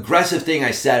aggressive thing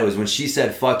I said was when she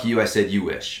said "fuck you," I said "you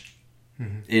wish."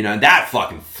 Mm-hmm. And that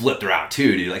fucking flipped her out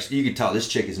too, dude. Like, you could tell this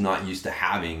chick is not used to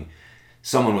having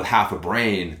someone with half a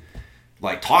brain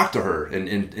like talk to her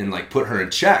and like put her in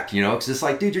check, because it's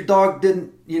like, dude, your dog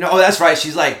didn't, oh, that's right.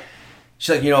 She's like,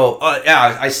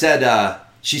 yeah, I said,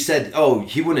 she said, oh,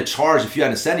 he wouldn't have charged if you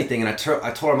hadn't said anything. And I told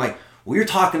her, I'm like, well, you're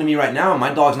talking to me right now, and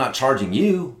my dog's not charging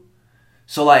you.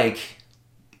 So like,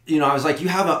 you know, I was like, you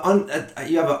have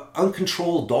an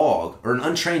uncontrolled dog or an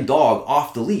untrained dog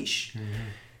off the leash. Mm-hmm.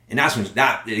 And that's when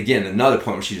again, another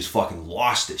point where she just fucking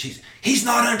lost it. He's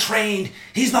not untrained.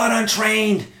 He's not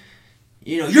untrained.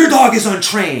 You know, your dog is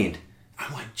untrained.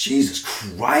 I'm like, Jesus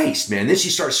Christ, man. Then she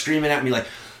starts screaming at me like,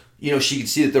 you know, she could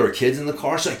see that there were kids in the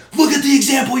car. She's like, look at the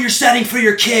example you're setting for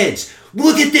your kids.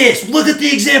 Look at this. Look at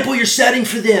the example you're setting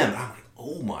for them. And I'm like,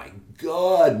 oh my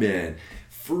God, man.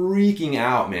 Freaking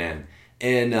out, man.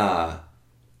 And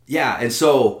yeah, and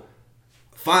so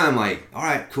finally I'm like, all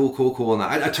right, cool. And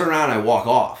I turn around and I walk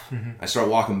off. Mm-hmm. I start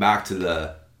walking back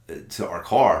to our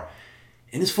car.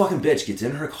 And this fucking bitch gets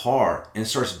in her car and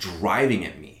starts driving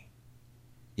at me.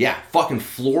 Yeah, fucking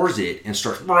floors it and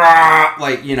starts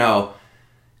like, you know,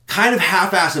 kind of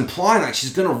half-ass implying like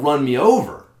she's gonna run me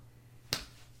over.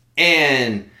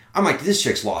 And I'm like, this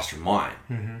chick's lost her mind.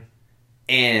 Mm-hmm.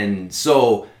 And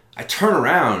so I turn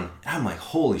around and I'm like,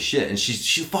 holy shit. And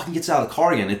she fucking gets out of the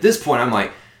car again. At this point, I'm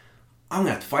like, I'm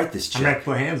gonna have to fight this chick. I'm gonna have to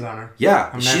put hands on her.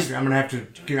 Yeah, I'm gonna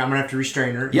have to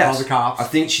restrain her. Yes, call the cops. I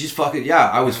think she's fucking. Yeah,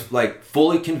 I was like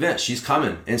fully convinced she's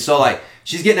coming, and so like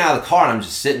she's getting out of the car, and I'm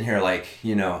just sitting here like,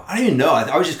 you know, I don't even know.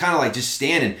 I was just kind of like just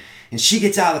standing, and she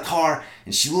gets out of the car,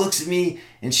 and she looks at me,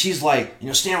 and she's like, you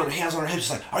know, standing with her hands on her hips,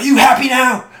 like, "Are you happy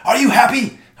now? Are you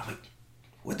happy?" I'm like,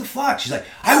 "What the fuck?" She's like,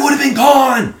 "I would have been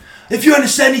gone. If you hadn't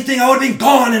said anything, I would have been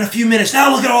gone in a few minutes.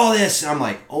 Now look at all this." And I'm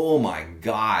like, oh my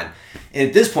God. And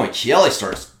at this point, Kelly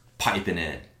starts piping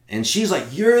in. And she's like,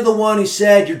 you're the one who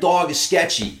said your dog is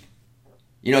sketchy.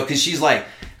 You know, because she's like,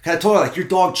 I told her, like, your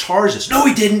dog charged us. No,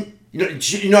 he didn't.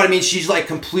 You know what I mean? She's like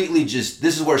completely just,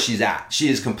 this is where she's at. She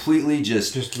is completely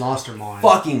just lost her mind.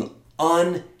 Fucking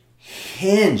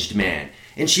unhinged, man.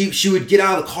 And she would get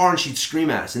out of the car and she'd scream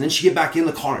at us. And then she'd get back in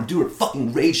the car and do her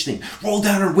fucking rage thing. Roll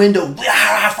down her window.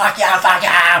 Ah, fuck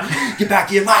yeah. Get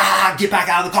back in. Get back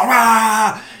out of the car.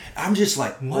 Ah. I'm just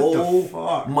like, what the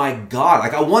fuck? My God.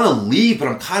 Like, I want to leave, but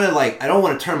I'm kind of like, I don't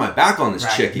want to turn my back on this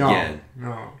chick again.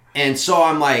 No. And so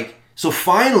I'm like, so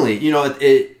finally, you know,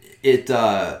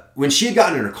 when she had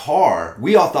gotten in her car,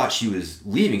 we all thought she was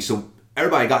leaving. So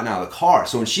everybody had gotten out of the car.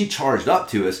 So when she charged up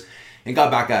to us and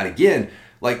got back out again,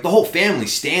 like, the whole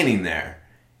family's standing there.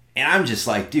 And I'm just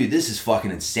like, dude, this is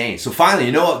fucking insane. So finally,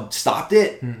 you know what stopped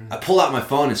it? Mm-hmm. I pulled out my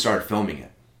phone and started filming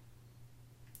it.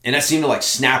 And that seemed to, like,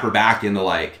 snap her back into,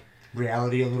 like...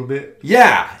 reality a little bit?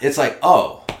 Yeah. It's like,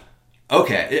 oh,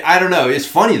 okay. I don't know. It's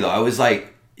funny, though. I was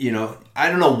like, you know,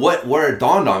 I don't know where it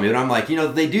dawned on me. But I'm like, you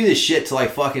know, they do this shit to, like,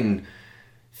 fucking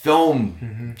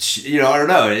film, you know, I don't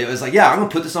know. It was like, yeah, I'm going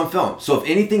to put this on film. So if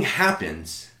anything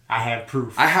happens... I have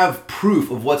proof. I have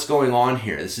proof of what's going on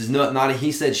here. This is not a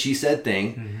he said, she said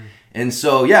thing. Mm-hmm. And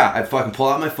so, yeah, I fucking pull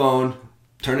out my phone,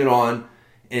 turn it on,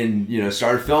 and, you know,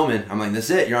 started filming. I'm like, that's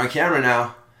it. You're on camera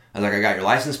now. I was like, I got your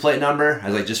license plate number. I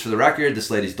was like, just for the record, this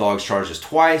lady's dog's charged us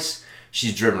twice.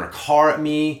 She's driven her car at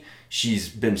me. She's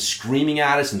been screaming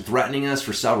at us and threatening us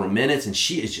for several minutes, and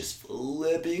she is just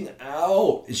flipping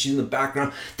out. And she's in the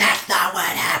background, that's not what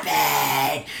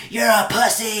happened. You're a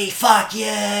pussy. Fuck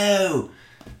you.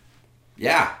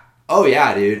 Yeah. Oh,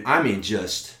 yeah, dude. I mean,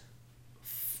 just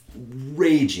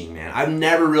raging, man. I've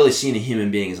never really seen a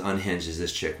human being as unhinged as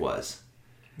this chick was.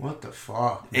 What the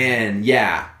fuck? Man? And,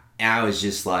 yeah. I was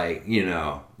just like, you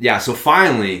know. Yeah, so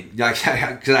finally, like,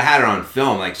 because I had her on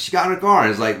film, like, she got in her car and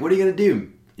was like, what are you going to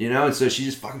do? You know? And so she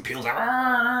just fucking peels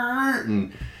out.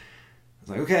 And I was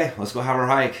like, okay, let's go have our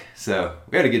hike. So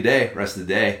we had a good day, rest of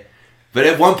the day. But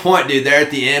at one point, dude, there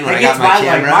at the end when I got my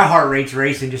camera, like, my heart rate's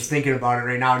racing just thinking about it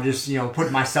right now. Just, you know,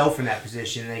 putting myself in that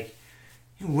position. Like,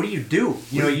 what do?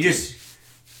 You know, you just,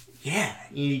 yeah,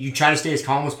 you try to stay as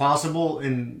calm as possible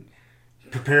and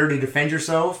prepare to defend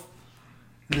yourself.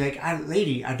 And like,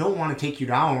 lady, I don't want to take you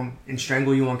down and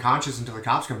strangle you unconscious until the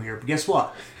cops come here. But guess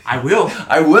what? I will.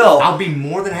 I'll be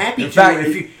more than happy to. In fact,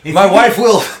 if my wife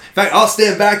will. In fact, I'll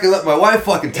stand back and let my wife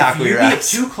fucking tackle your ass.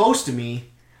 If you get too close to me,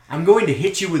 I'm going to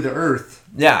hit you with the earth.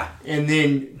 Yeah. And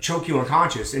then choke you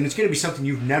unconscious. And it's going to be something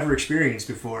you've never experienced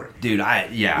before. Dude,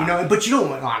 yeah. You know, but you don't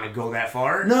want to go that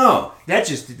far. No. That's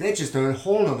just a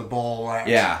whole nother ball wax.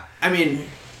 Yeah. I mean,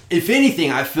 if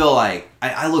anything, I feel like,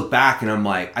 I look back and I'm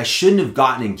like, I shouldn't have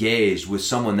gotten engaged with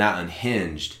someone that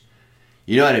unhinged.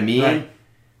 You know what I mean? Right.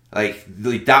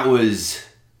 Like that was,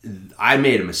 I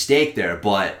made a mistake there,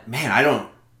 but man, I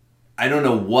don't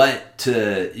know what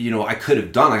to, you know, I could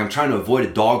have done. Like, I'm trying to avoid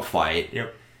a dog fight.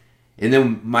 Yep. And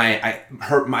then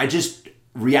I just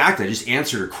reacted. I just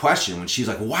answered her question when she's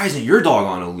like, well, why isn't your dog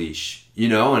on a leash? You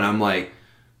know? And I'm like,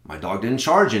 my dog didn't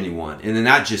charge anyone. And then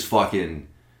that just fucking,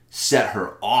 set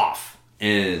her off.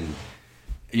 And,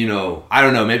 you know, I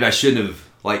don't know, maybe I shouldn't have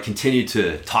like continued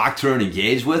to talk to her and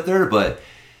engage with her, but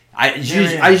I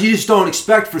just don't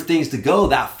expect for things to go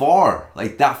that far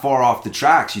off the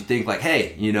tracks. You think like,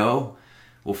 hey, you know,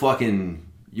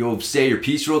 you'll say your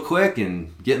piece real quick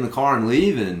and get in the car and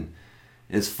leave, and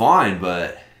it's fine.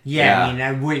 But yeah.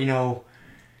 I mean, you know,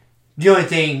 the only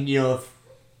thing, you know,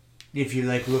 if you're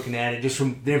like looking at it just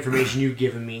from the information you've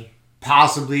given me,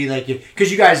 possibly like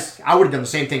because you guys, I would have done the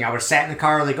same thing. I would have sat in the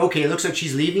car like, okay, it looks like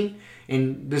she's leaving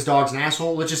and this dog's an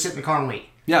asshole. Let's just sit in the car and wait.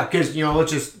 Yeah. Because, you know,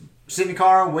 let's just sit in the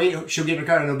car, wait. She'll get in the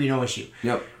car and there'll be no issue.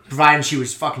 Yep. Providing she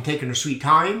was fucking taking her sweet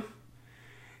time.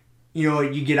 You know,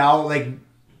 you get out like,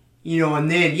 you know, and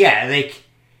then yeah, like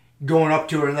going up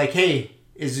to her like, hey,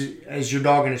 is your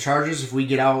dog gonna charge us if we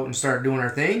get out and start doing our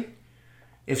thing?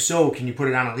 If so, can you put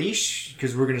it on a leash?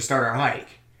 Because we're gonna start our hike.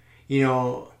 You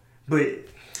know, but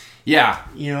yeah,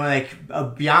 you know, like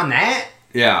beyond that,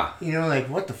 yeah, you know, like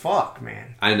what the fuck,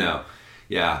 man. I know,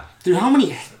 yeah,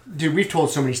 dude. We've told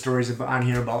so many stories on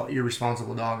here about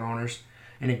irresponsible dog owners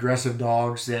and aggressive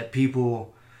dogs that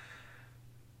people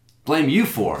blame you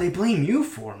for. They blame you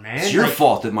for, man. It's your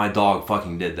fault that my dog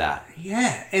fucking did that.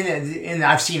 Yeah, and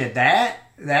I've seen it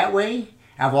that way.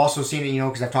 I've also seen it, you know,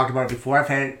 because I've talked about it before.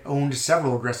 I've owned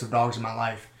several aggressive dogs in my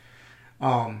life.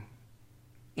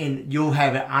 And you'll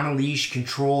have it on a leash,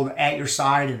 controlled at your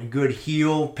side, and a good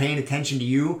heel, paying attention to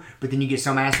you. But then you get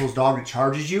some asshole's dog that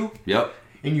charges you. Yep.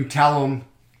 And you tell them,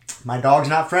 my dog's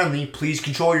not friendly. Please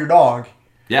control your dog.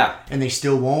 Yeah. And they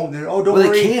still won't. Don't worry.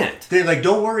 They can't. They're like,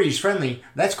 don't worry, he's friendly.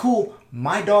 That's cool.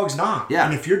 My dog's not. Yeah.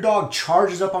 And if your dog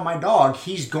charges up on my dog,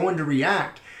 he's going to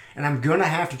react. And I'm going to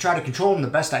have to try to control him the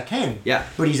best I can. Yeah.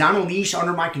 But he's on a leash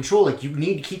under my control. Like, you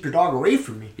need to keep your dog away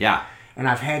from me. Yeah. And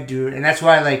I've had to, and that's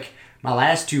why, like, my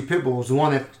last two pit bulls, the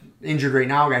one that's injured right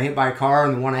now got hit by a car,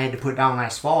 and the one I had to put down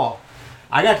last fall,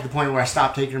 I got to the point where I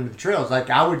stopped taking them to the trails. Like,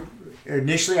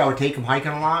 initially I would take them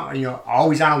hiking a lot, you know,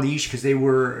 always on a leash because they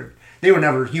were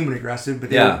never human aggressive, but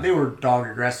they were dog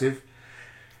aggressive.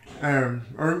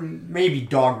 Or maybe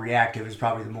dog reactive is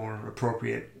probably the more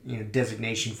appropriate, you know,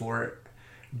 designation for it.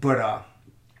 But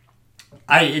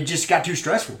it just got too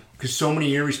stressful because so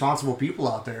many irresponsible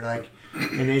people out there, like,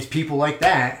 and it's people like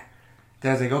that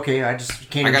I was like, okay, I just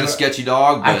can't. I got a sketchy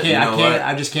dog, but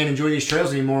I just can't enjoy these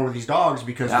trails anymore with these dogs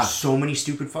because there's so many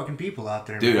stupid fucking people out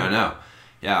there. Dude, man. I know.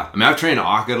 Yeah, I mean, I've trained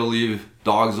Aka to leave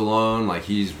dogs alone. Like,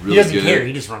 he's really good. He doesn't care.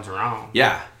 He just runs around.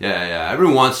 Yeah.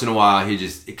 Every once in a while,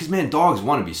 because man, dogs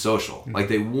want to be social. Mm-hmm. Like,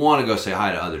 they want to go say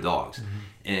hi to other dogs,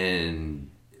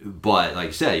 but like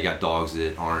you said, you got dogs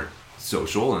that aren't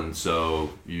social, and so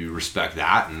you respect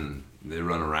that, and they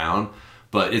run around.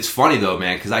 But it's funny though,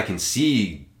 man, because I can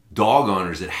see dog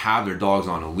owners that have their dogs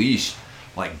on a leash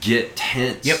like get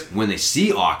tense when they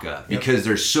see Aka because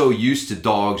they're so used to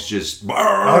dogs just it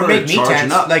would make me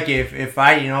tense. Up. Like if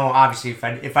I, you know, obviously if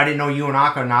I didn't know you and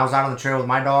Aka and I was out on the trail with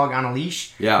my dog on a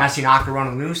leash and I seen Aka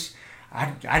running loose,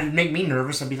 I'd make me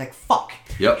nervous. I'd be like, fuck.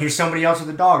 Yep. Here's somebody else with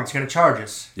a dog. It's gonna charge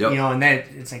us. Yep. You know, and then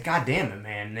it's like, God damn it,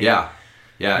 man.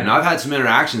 Yeah, and I've had some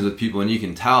interactions with people, and you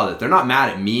can tell that they're not mad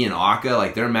at me and Aka.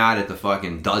 Like, they're mad at the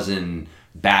fucking dozen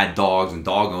bad dogs and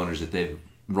dog owners that they've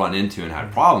run into and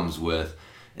had problems with.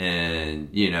 And,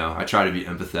 you know, I try to be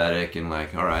empathetic and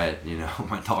like, all right, you know,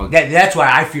 my dog. That's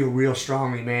why I feel real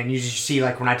strongly, man. You just see,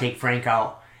 like, when I take Frank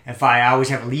out, if I always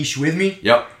have a leash with me.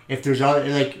 Yep. If there's other,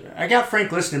 like, I got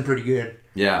Frank listening pretty good.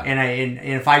 Yeah. And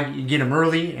if I get him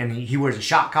early and he wears a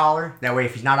shock collar, that way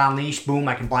if he's not on leash, boom,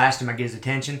 I can blast him, I get his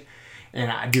attention. And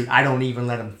I don't even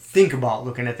let him think about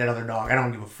looking at that other dog. I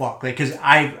don't give a fuck. Like, because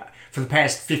for the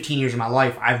past 15 years of my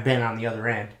life, I've been on the other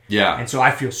end. Yeah. And so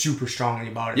I feel super strongly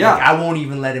about it. Yeah. Like, I won't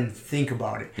even let him think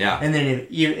about it. Yeah. And then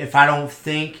if I don't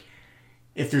think,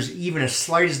 if there's even a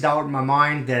slightest doubt in my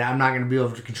mind that I'm not going to be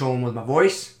able to control him with my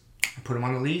voice, I put him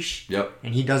on the leash. Yep.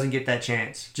 And he doesn't get that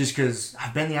chance. Just because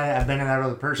I've been that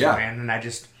other person, man. And I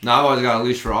just... No, I've always got a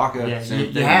leash for Aka. Yeah, Same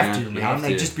you thing, have to, man. You have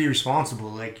like, to. Just be responsible.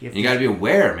 Like, if you got to be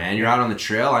aware, man. You're out on the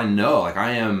trail. I know. Like,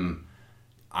 I am...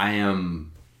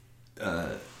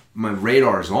 my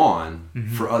radar's on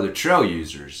for other trail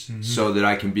users so that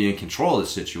I can be in control of the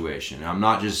situation. I'm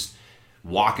not just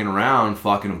walking around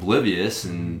fucking oblivious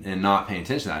and not paying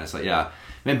attention to that. It's like,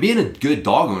 man, being a good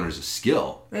dog owner is a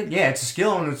skill. Yeah, it's a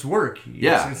skill and it's work.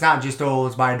 Yeah. It's not just,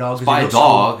 let's buy a dog. Let's buy a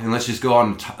dog and let's just go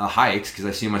on hikes because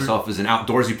I see myself as an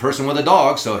outdoorsy person with a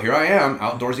dog. So here I am,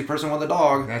 outdoorsy person with a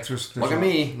dog. Look at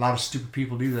me. A lot of stupid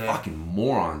people do that. Fucking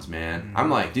morons, man. Mm-hmm. I'm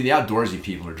like, dude, the outdoorsy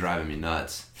people are driving me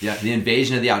nuts. Yeah, the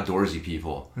invasion of the outdoorsy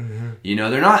people. Mm-hmm. You know,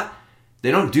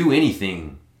 they don't do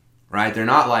anything, right? They're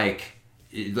not like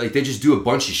like they just do a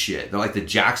bunch of shit. They're like the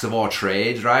jacks of all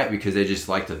trades, right? Because they just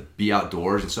like to be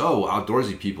outdoors. And so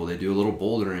outdoorsy people, they do a little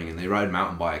bouldering and they ride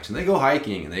mountain bikes and they go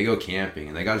hiking and they go camping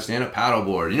and they got a stand-up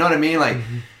paddleboard. You know what I mean? Like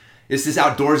it's this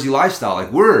outdoorsy lifestyle.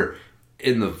 Like we're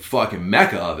in the fucking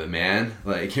mecca of it, man.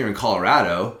 Like here in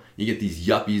Colorado, you get these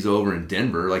yuppies over in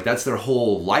Denver. Like that's their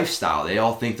whole lifestyle. They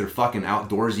all think they're fucking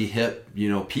outdoorsy, hip,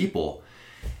 people.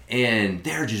 And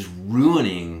they're just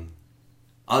ruining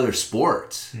other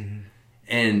sports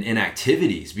and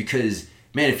activities because,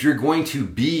 man, if you're going to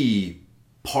be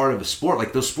part of a sport,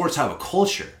 like those sports have a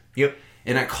culture. Yep.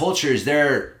 And that culture is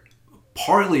there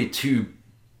partly to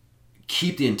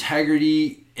keep the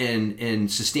integrity and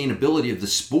sustainability of the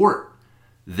sport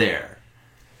there.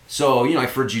 So, like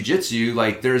for jiu-jitsu,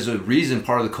 like there's a reason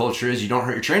part of the culture is you don't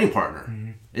hurt your training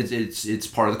partner. It's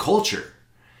part of the culture.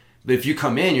 But if you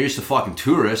come in, you're just a fucking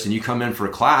tourist and you come in for a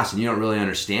class and you don't really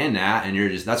understand that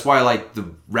and that's why like the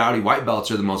rowdy white belts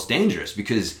are the most dangerous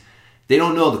because they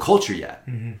don't know the culture yet.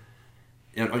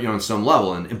 On some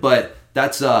level. But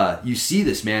that's you see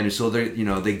this, man, and so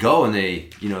they go and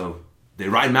they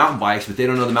ride mountain bikes, but they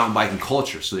don't know the mountain biking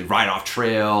culture. So they ride off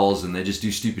trails and they just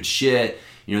do stupid shit.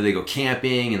 They go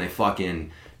camping and they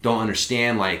fucking don't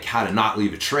understand like how to not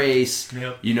leave a trace.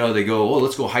 Yep. They go,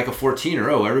 let's go hike a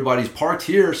 14er. Everybody's parked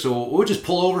here, so we'll just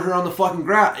pull over here on the fucking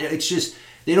grass. It's just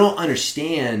they don't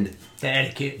understand the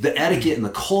etiquette and the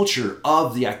culture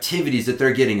of the activities that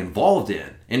they're getting involved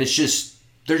in. And it's just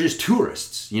they're just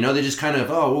tourists. They just kind of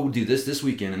we'll do this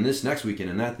weekend and this next weekend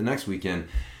and that the next weekend.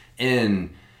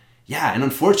 And and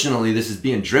unfortunately this is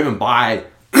being driven by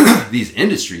these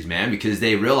industries, man, because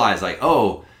they realize like,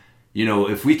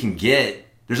 if we can get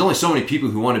there's only so many people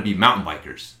who want to be mountain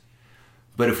bikers.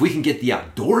 But if we can get the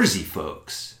outdoorsy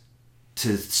folks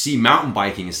to see mountain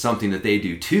biking as something that they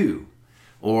do too,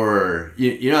 or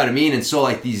you know what I mean? And so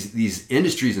like these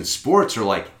industries and sports are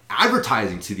like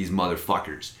advertising to these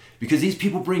motherfuckers because these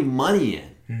people bring money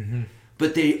in,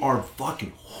 but they are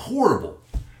fucking horrible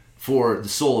for the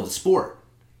soul of the sport.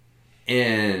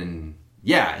 And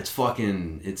but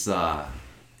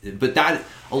that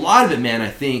a lot of it, man, I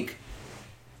think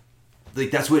like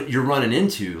that's what you're running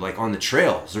into like on the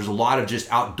trails. There's a lot of just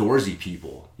outdoorsy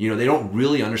people. They don't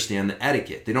really understand the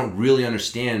etiquette. They don't really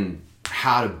understand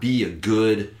how to be a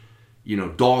good,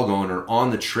 dog owner on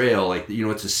the trail. Like,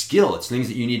 it's a skill. It's things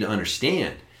that you need to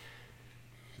understand.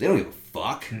 They don't give a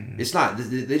fuck. It's not,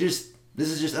 this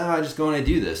is just, I just go and I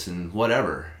do this and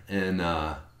whatever. And,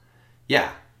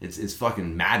 it's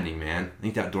fucking maddening, man. I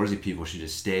think the outdoorsy people should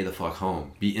just stay the fuck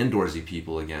home. Be indoorsy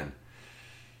people again.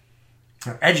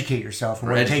 Educate yourself on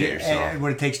what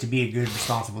it takes to be a good,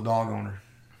 responsible dog owner.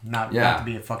 Not to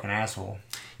be a fucking asshole.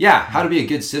 Yeah, how to be a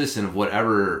good citizen of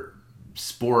whatever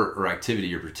sport or activity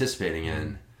you're participating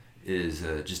in is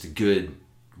just a good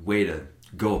way to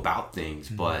go about things.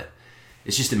 But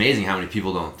it's just amazing how many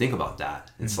people don't think about that.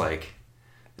 It's like,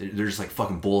 they're just like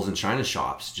fucking bulls in china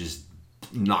shops, just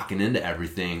knocking into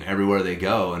everything everywhere they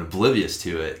go and oblivious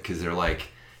to it because they're like,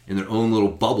 in their own little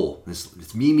bubble.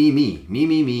 It's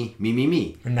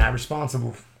me. They're not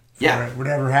responsible for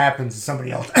whatever happens is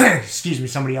somebody else.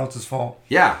 Somebody else's fault.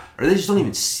 Yeah, or they just don't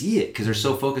even see it because they're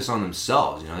so focused on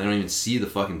themselves. They don't even see the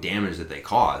fucking damage that they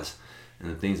cause and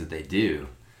the things that they do.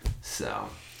 So,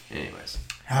 anyways.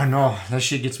 I don't know. That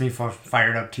shit gets me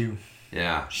fired up too.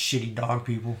 Yeah. Shitty dog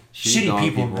people. Shitty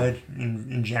people, but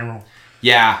in general.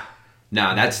 Yeah.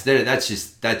 No, that's there's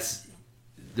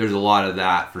a lot of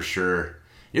that for sure.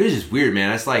 It was just weird,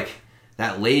 man. It's like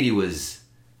that lady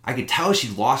I could tell she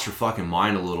lost her fucking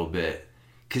mind a little bit.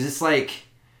 Because it's like,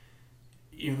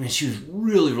 she was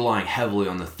really relying heavily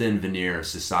on the thin veneer of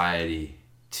society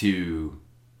to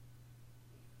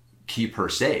keep her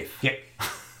safe. Yeah.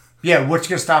 Yeah, what's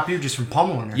going to stop you just from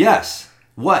pummeling her? Yes.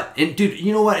 What? And dude,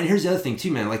 you know what? And here's the other thing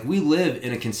too, man. Like, we live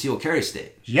in a concealed carry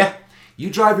state. Yeah. You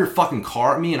drive your fucking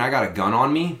car at me and I got a gun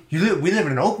on me. We live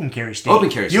in an open carry state. Open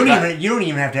carry state. You don't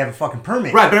even have to have a fucking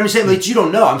permit. Right, but I'm saying like you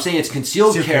don't know. I'm saying it's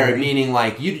concealed carry, meaning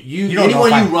like you anyone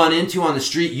you run into on the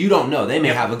street, you don't know. They may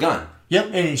have a gun.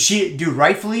 Yep, and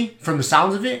rightfully, from the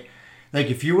sounds of it, like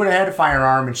if you would have had a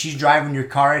firearm and she's driving your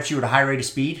car at you at a high rate of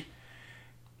speed,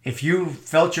 if you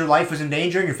felt your life was in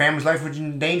danger and your family's life was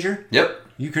in danger,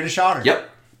 you could have shot her. Yep,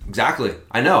 exactly.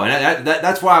 I know, and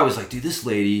that's why I was like, dude, this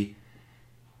lady.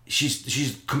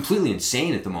 She's completely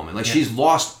insane at the moment. Like she's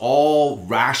lost all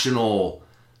rational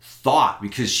thought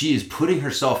because she is putting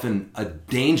herself in a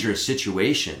dangerous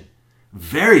situation,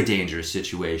 very dangerous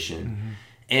situation.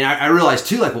 And I realized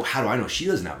too, like, well, how do I know she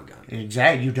doesn't have a gun?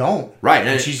 Exactly, you don't. Right,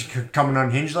 and she's coming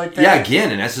unhinged like that. Yeah,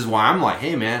 again, and this is why I'm like,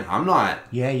 hey, man, I'm not.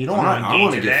 Yeah, you don't want to. I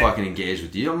want to get fucking engaged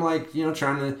with you. I'm like,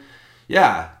 trying to.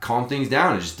 calm things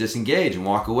down and just disengage and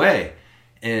walk away.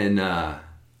 And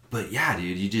but yeah,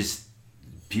 dude,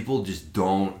 people just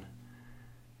don't.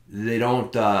 They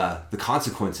don't the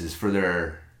consequences for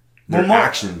their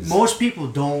actions. Most people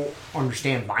don't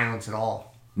understand violence at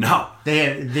all. No,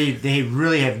 they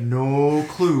really have no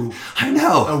clue. I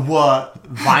know of what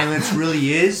violence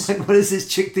really is. Like, what does this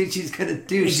chick think she's gonna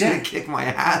do? Exactly. She's gonna kick my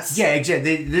ass. Yeah,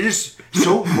 exactly. They're just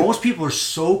so. Most people are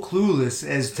so clueless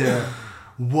as to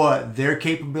what their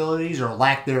capabilities or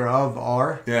lack thereof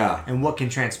are. Yeah, and what can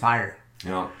transpire.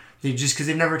 Yeah. They just because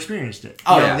they've never experienced it.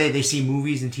 Oh, yeah. They see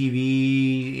movies and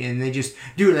TV, and they just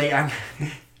a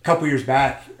couple years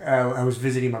back, I was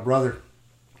visiting my brother,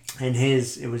 and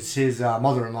it was his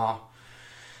mother-in-law,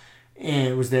 and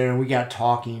it was there, and we got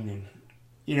talking, and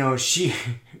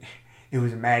it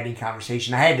was a maddening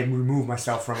conversation. I had to remove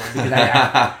myself from it because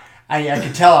I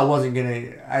could tell I wasn't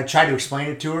gonna. I tried to explain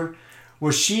it to her.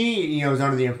 Well, she was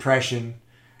under the impression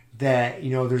that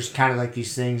there's kind of like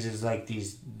these things is like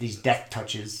these death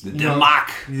touches. The Dimmock.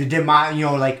 The Dimmock,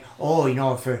 like,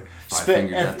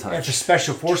 if a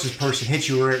special forces person hits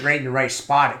you right in the right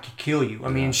spot, it could kill you. I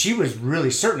mean, she was really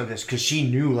certain of this because she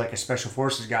knew like a special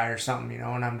forces guy or something,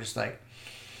 and I'm just like,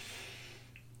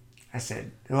 I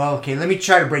said, well, okay, let me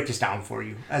try to break this down for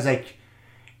you. I was like,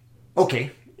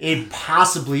 okay, it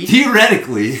possibly...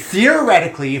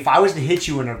 Theoretically, if I was to hit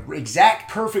you in an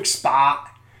exact perfect spot,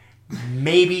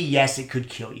 maybe, yes, it could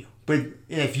kill you. But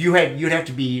if you'd have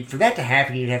to be, for that to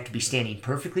happen, you'd have to be standing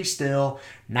perfectly still,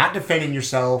 not defending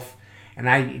yourself. And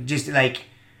I just,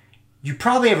 you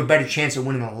probably have a better chance of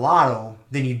winning a lotto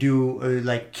than you do,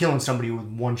 killing somebody with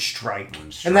one strike.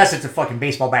 Unless it's a fucking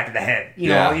baseball bat to the head. You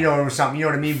know, or something. You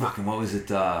know what I mean? Fucking, what was it?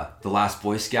 The Last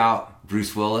Boy Scout,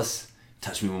 Bruce Willis.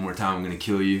 Touch me one more time, I'm going to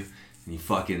kill you. And he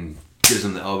fucking gives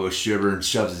him the elbow shiver and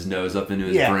shoves his nose up into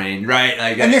his brain. Right?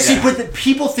 And then but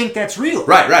people think that's real.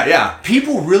 Right, yeah.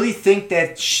 People really think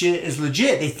that shit is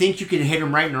legit. They think you can hit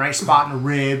them right in the right spot in the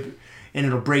rib and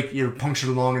it'll puncture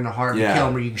the lung in the heart and kill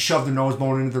them, or you can shove the nose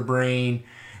bone into their brain.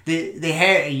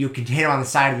 You can hit them on the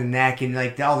side of the neck and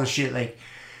all this shit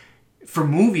for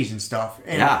movies and stuff.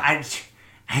 And I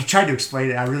tried to explain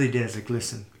it. I really did. I was like,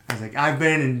 listen. I was like, I've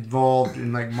been involved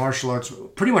in martial arts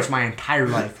pretty much my entire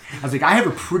life. I was like, I have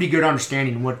a pretty good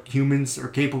understanding of what humans are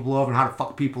capable of and how to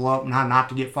fuck people up and how not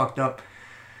to get fucked up. I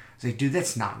was like, dude,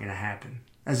 that's not going to happen.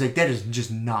 I was like, that is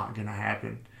just not going to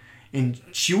happen. And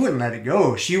she wouldn't let it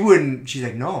go. She's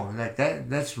like, no,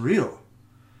 that's real.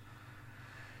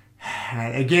 And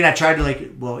I tried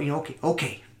to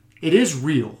okay, it is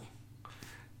real.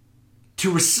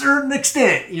 To a certain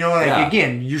extent,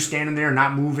 again, you're standing there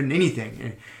not moving anything.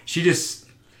 And she just,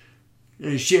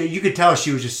 you could tell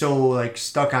she was just so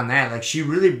stuck on that. She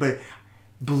really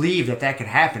believed that could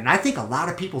happen. And I think a lot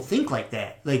of people think like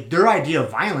that. Their idea of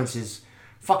violence is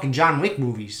fucking John Wick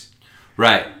movies.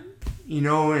 Right.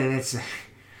 And it's...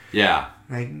 Yeah.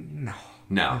 No.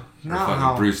 No.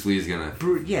 Fucking Bruce Lee's gonna...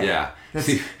 Yeah.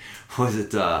 Was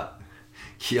it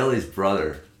Kiyo's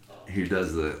brother who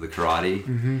does the karate?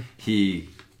 Mm-hmm. He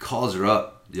calls her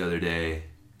up the other day,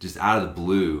 just out of the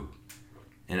blue,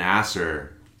 and asks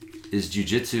her, is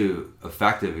jiu-jitsu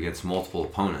effective against multiple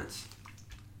opponents?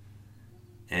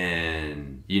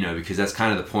 And, because that's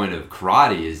kind of the point of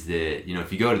karate is that,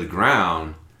 if you go to the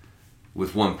ground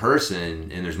with one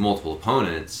person and there's multiple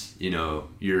opponents,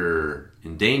 you're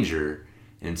in danger.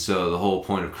 And so the whole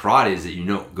point of karate is that you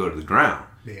don't go to the ground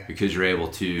because you're able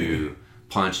to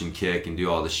punch and kick and do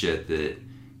all the shit that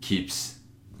keeps,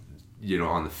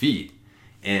 on the feet.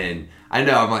 And I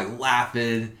know I'm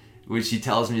laughing when she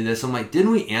tells me this. I'm like,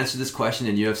 didn't we answer this question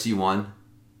in UFC 1?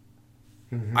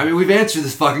 Mm-hmm. I mean, we've answered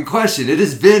this fucking question. It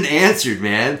has been answered,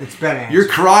 man. It's been answered. Your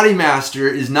karate master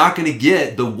is not going to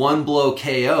get the one blow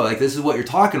KO. This is what you're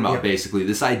talking about, basically.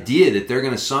 This idea that they're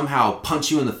going to somehow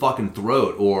punch you in the fucking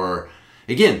throat, or,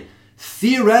 again,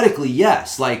 theoretically,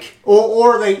 yes. You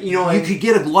could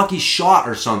get a lucky shot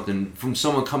or something from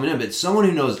someone coming in, but someone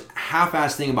who knows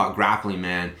half-ass thing about grappling,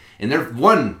 man, and they're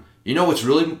what's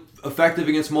really effective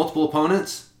against multiple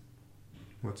opponents?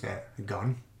 What's that? A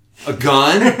gun? A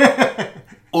gun?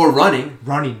 Or running.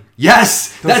 Running.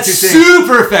 Yes! That's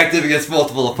super effective against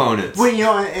multiple opponents. Well,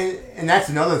 and that's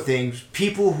another thing.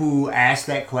 People who ask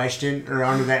that question or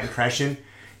under that impression,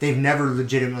 they've never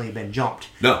legitimately been jumped.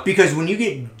 No. Because when you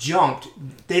get jumped,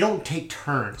 they don't take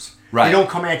turns. Right. They don't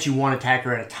come at you one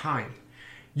attacker at a time.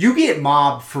 You get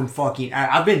mobbed from fucking...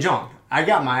 I've been jumped. I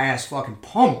got my ass fucking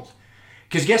pummeled.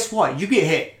 Because guess what? You get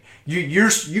hit.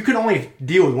 You can only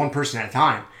deal with one person at a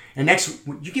time. And next,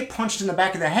 you get punched in the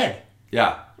back of the head.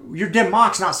 Yeah. Your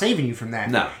Dimmock's not saving you from that.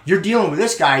 No. You're dealing with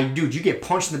this guy, dude, you get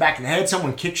punched in the back of the head,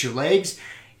 someone kicks your legs,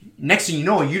 Next thing you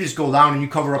know, you just go down and you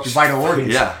cover up your vital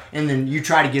organs. Yeah. And then you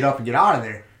try to get up and get out of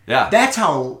there. Yeah. That's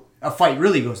how a fight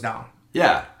really goes down.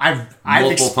 Yeah. I've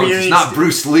Multiple experienced punches. It's not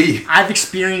Bruce Lee. I've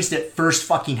experienced it first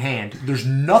fucking hand. There's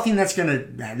nothing that's gonna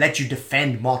let you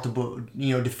defeat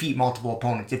multiple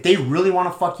opponents. If they really want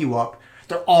to fuck you up,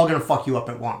 they're all gonna fuck you up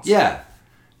at once. Yeah.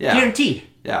 Yeah. Guaranteed.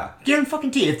 Yeah.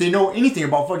 Guaranteed. If they know anything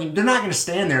about fucking, they're not gonna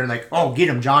stand there and like, oh, get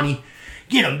him, Johnny,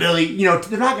 get him, Billy. You know,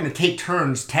 they're not gonna take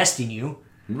turns testing you.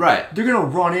 Right. They're gonna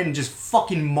run in and just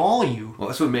fucking maul you. Well,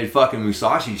 that's what made fucking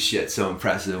Musashi's shit so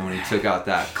impressive when he took out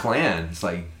that clan. It's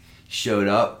like, showed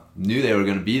up, knew they were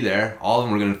going to be there. All of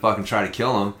them were going to fucking try to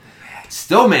kill him.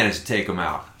 Still managed to take him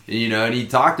out. You know, and he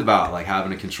talked about like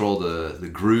having to control the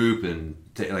group and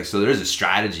like, so there's a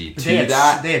strategy to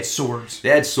that. They had swords. They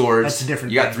had swords. That's a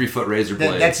different. You got 3-foot razor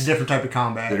blades. That's a different type of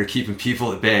combat. That are keeping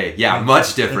people at bay. Yeah,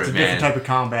 much different, It's a man. different type of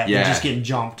combat than just getting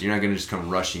jumped. You're not going to just come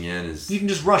rushing in. You can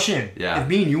just rush in. Yeah. If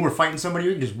me and you were fighting somebody,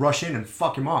 we can just rush in and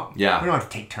fuck him up. Yeah. We don't have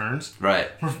to take turns. Right.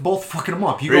 We're both fucking him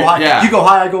up. You go high, you go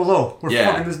high, I go low. We're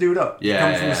fucking this dude up. Yeah.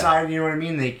 Come from the side, you know what I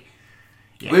mean?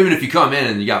 Well, even if you come in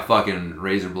and you got fucking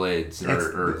razor blades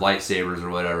or lightsabers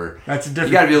or whatever, that's a different.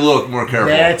 You got to be a little more careful.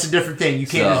 That's a different thing. You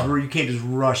can't just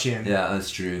rush in. Yeah, that's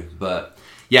true. But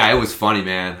yeah, it was funny,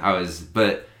 man.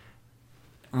 But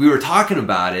we were talking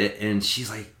about it, and she's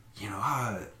like, and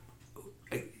I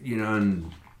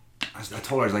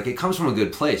told her, I was like, it comes from a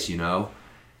good place, you know,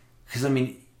 because I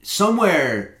mean,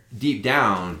 somewhere deep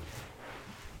down,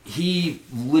 he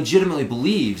legitimately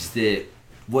believes that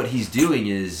what he's doing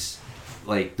is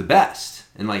like the best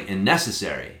and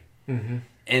necessary,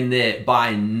 and that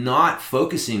by not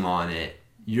focusing on it,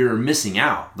 you're missing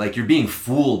out. Like you're being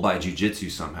fooled by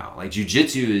jiu-jitsu somehow. Like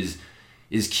jiu-jitsu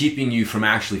is keeping you from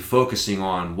actually focusing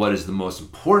on what is the most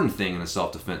important thing in a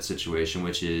self-defense situation,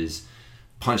 which is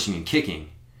punching and kicking.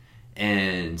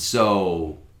 And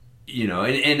so,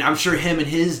 and I'm sure him and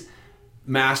his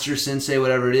master, sensei,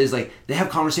 whatever it is, like they have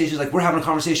conversations like we're having a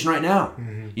conversation right now.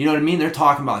 You know what I mean? They're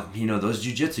talking about, those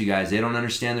jiu-jitsu guys, they don't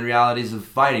understand the realities of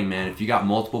fighting, man. If you got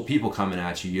multiple people coming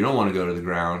at you, you don't want to go to the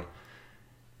ground.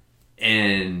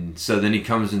 And so then he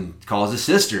comes and calls his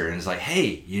sister and is like,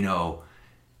 hey, so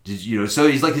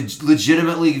he's like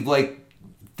legitimately like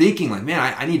thinking like,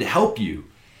 man, I need to help you.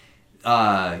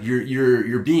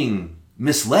 You're being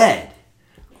misled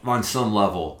on some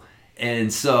level.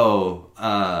 And so,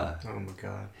 oh my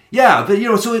God. Yeah, but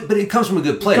but it comes from a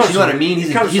good place. You know what I mean?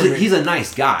 He's a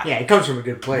nice guy. Yeah, it comes from a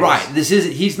good place. Right.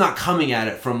 He's not coming at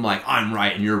it from like I'm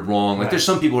right and you're wrong. Like there's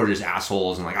some people who are just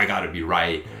assholes and like I got to be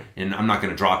right and I'm not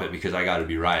going to drop it because I got to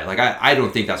be right. Like I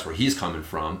don't think that's where he's coming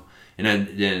from. And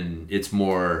then it's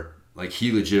more like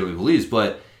he legitimately believes.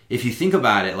 But if you think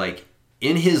about it, like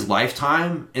in his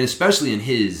lifetime, and especially in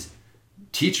his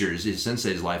teachers, his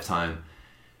sensei's lifetime,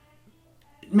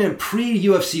 man,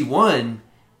 pre-UFC 1,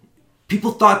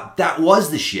 people thought that was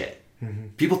the shit.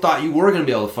 People thought you were going to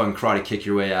be able to fucking karate kick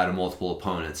your way out of multiple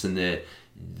opponents, and that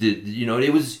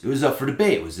it was up for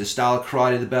debate. Was this style of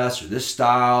karate the best, or this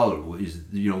style, or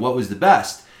what was the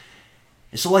best?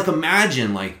 And so, like,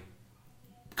 imagine like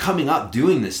coming up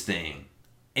doing this thing,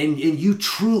 and you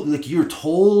truly like you're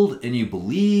told and you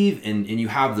believe and you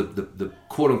have the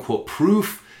quote unquote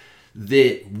proof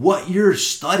that what you're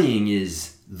studying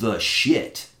is the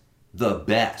shit, the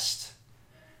best.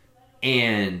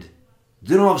 And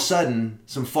then all of a sudden,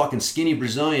 some fucking skinny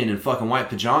Brazilian in fucking white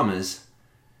pajamas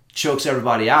chokes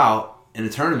everybody out in a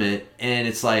tournament, and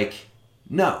it's like,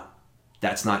 no,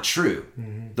 that's not true.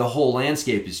 The whole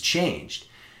landscape has changed.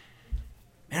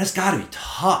 Man, it's got to be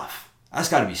tough. That's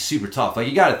got to be super tough. Like,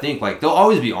 you got to think, like, there'll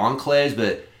always be enclaves,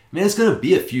 but, man, it's going to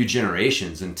be a few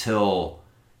generations until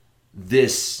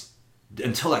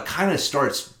that kind of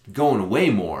starts going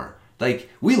away more. Like,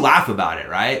 we laugh about it,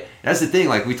 right? That's the thing.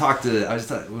 Like, when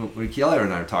Kiela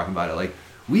and I were talking about it, like,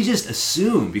 we just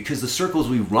assume, because the circles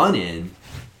we run in,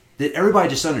 that everybody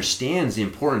just understands the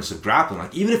importance of grappling.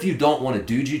 Like, even if you don't want to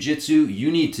do jiu-jitsu,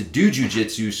 you need to do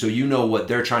jiu-jitsu so you know what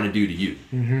they're trying to do to you.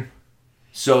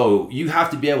 So you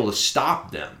have to be able to stop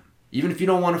them, even if you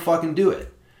don't want to fucking do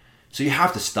it. So you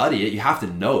have to study it. You have to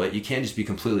know it. You can't just be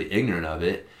completely ignorant of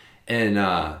it.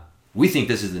 And we think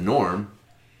this is the norm.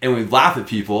 And we laugh at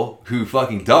people who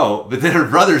fucking don't, but then her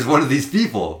brother's one of these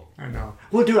people. I know.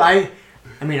 Well, dude, I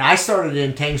started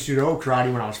in Tang Soo Do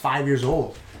karate when I was 5 years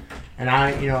old, and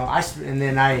I did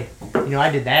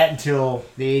that until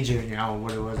the age of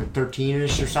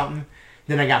 13ish or something.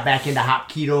 Then I got back into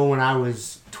Hapkido when I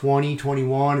was 20,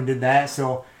 21, and did that.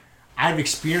 So I've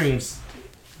experienced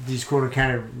these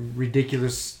kind of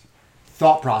ridiculous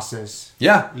thought process.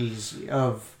 Yeah. Because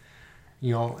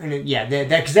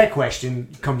that question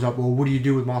comes up. Well, what do you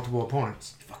do with multiple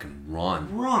opponents? fucking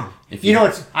run. If you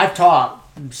know, I've taught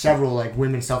several like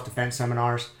women self-defense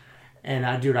seminars, and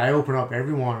I open up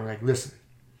every one. I'm like, listen,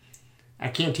 I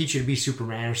can't teach you to be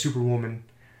Superman or Superwoman.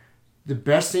 The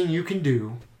best thing you can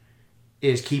do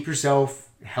is keep yourself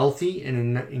healthy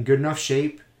and in good enough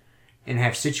shape, and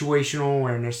have situational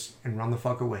awareness and run the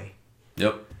fuck away.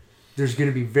 Yep. There's going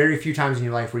to be very few times in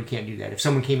your life where you can't do that. If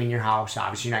someone came in your house,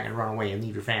 obviously you're not going to run away and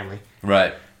leave your family.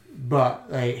 Right.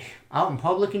 But, like, out in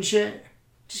public and shit,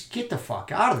 just get the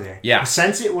fuck out of there. Yeah.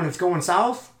 Sense it when it's going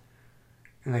south.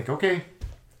 And, like, okay,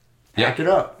 pack it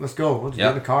up. Let's go. Let's get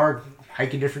in the car,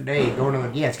 hike a different day. Go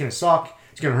another. Yeah, it's going to suck.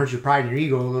 It's going to hurt your pride and your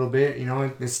ego a little bit. You know,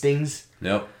 it stings.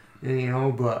 Yep. And, you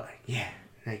know, but, yeah.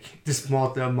 Like, this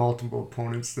multiple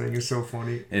opponents thing is so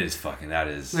funny. It is fucking, that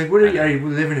is. Like, what are you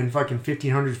living in fucking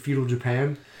 1500 feudal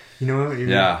Japan? You know?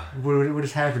 Yeah. What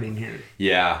is happening here?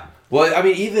 Yeah. Well, I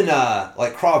mean, even,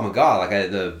 like, Krav Maga,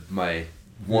 like, my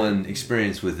one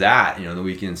experience with that, you know, the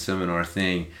weekend seminar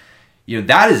thing, you know,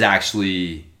 that is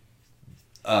actually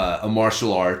a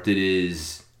martial art that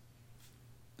is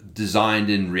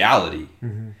designed in reality.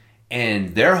 Mm-hmm.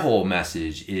 And their whole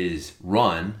message is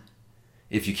run.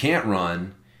 If you can't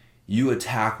run, you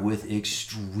attack with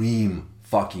extreme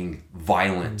fucking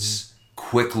violence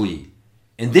quickly.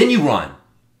 And then you run.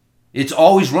 It's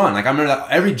always run. Like, I remember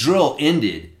that every drill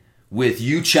ended with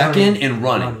you checking and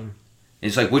running.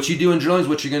 It's like, what you do in drilling is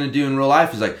what you're going to do in real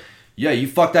life. It's like, yeah, you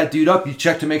fuck that dude up, you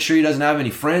check to make sure he doesn't have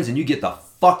any friends, and you get the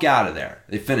fuck out of there.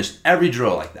 They finished every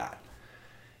drill like that.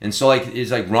 And so, like,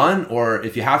 it's like run, or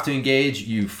if you have to engage,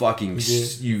 you fucking...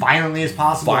 You violently as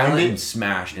possible. Violent and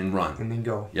smash and run. And then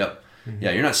go. Yep. Mm-hmm.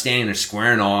 Yeah, you're not standing there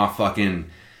squaring off fucking...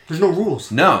 There's no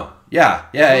rules. No. Yeah,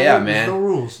 man. There's no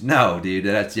rules. No, dude.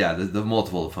 That's, the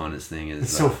multiple opponents thing is...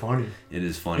 It's so funny. It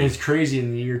is funny. And it's crazy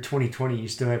in the year 2020, you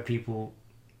still have people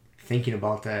thinking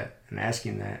about that and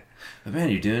asking that. But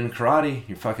man, you're doing karate.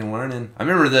 You're fucking learning. I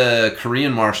remember the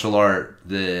Korean martial art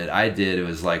that I did. It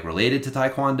was, like, related to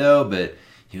Taekwondo, but...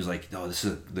 He was like, "No, this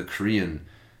is the Korean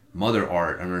mother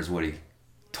art." I remember is what he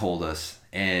told us.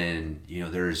 And, you know,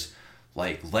 there's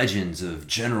like legends of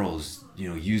generals, you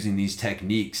know, using these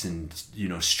techniques and, you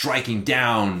know, striking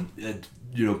down,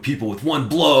 you know, people with one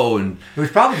blow. And it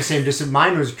was probably the same. Just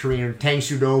mine was Korean, Tang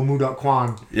Sudo, Mudok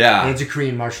Kwan. Yeah, and it's a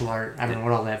Korean martial art. I don't know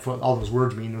what all those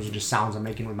words mean. Those are just sounds I'm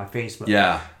making with my face. But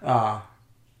yeah,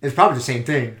 it's probably the same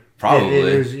thing. Probably,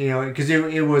 it was, you know, because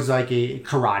it was like a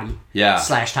karate, /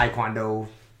 Taekwondo.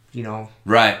 You know,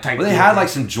 right? Well, they had like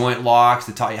some joint locks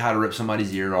that taught you how to rip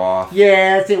somebody's ear off.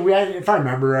 Yeah, I think if I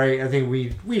remember right, I think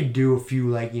we do a few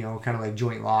like, you know, kind of like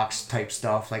joint locks type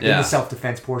stuff, like in the self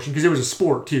defense portion, because it was a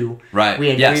sport too. Right.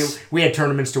 We had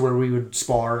tournaments to where we would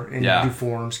spar and do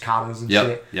forms, katas and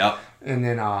shit. Yep. And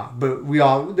then,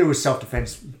 but there was self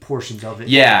defense portions of it.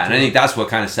 Yeah, and I think that's what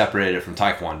kind of separated it from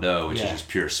Taekwondo, which is just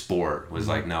pure sport. Was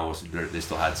like, no, they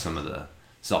still had some of the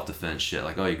self-defense shit,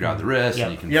 like, oh, you grab the wrist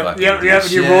and you can fucking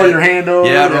you roll your hand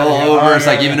over. Roll over. It's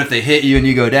like, even if they hit you and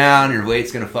you go down, your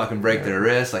weight's gonna fucking break their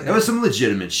wrist. Like, there was some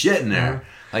legitimate shit in there.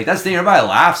 Like, that's the thing, everybody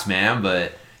laughs, man,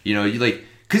 but, you know, you like,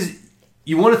 because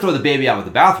you want to throw the baby out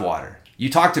with the bathwater.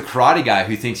 You talk to a karate guy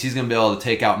who thinks he's gonna be able to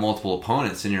take out multiple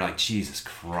opponents, and you're like, Jesus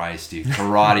Christ, dude,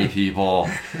 karate people.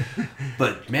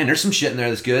 But man, there's some shit in there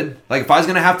that's good. Like, if I was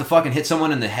gonna have to fucking hit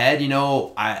someone in the head, you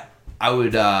know,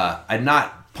 I'd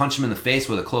not punch him in the face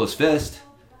with a closed fist.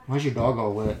 Why's your dog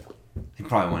all wet? He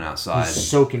probably went outside. He's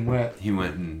soaking wet. He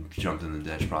went and jumped in the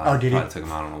ditch. Probably. Oh, did he? Probably took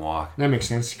him out on a walk. That makes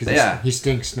sense, because he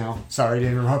stinks now. Sorry to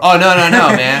interrupt. Oh,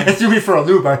 no, man. It threw me for a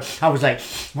loop. I was like,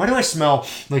 why do I smell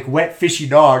like wet, fishy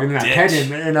dog? And then I pet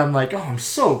him, and I'm like, oh, I'm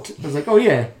soaked. I was like, oh,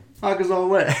 yeah. Dog is all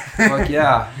wet. Fuck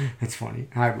yeah. That's funny.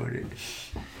 I would.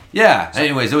 Yeah.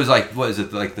 Anyways, it was like, what is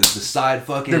it? Like the side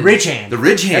fucking... The ridge hand. The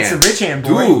ridge hand. That's the ridge hand,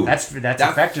 boy. Dude, that's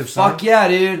effective, son. Fuck yeah,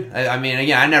 dude. I mean,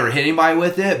 again, I never hit anybody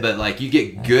with it, but like, you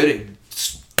get good at...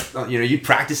 You know, you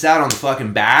practice that on the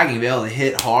fucking bag and be able to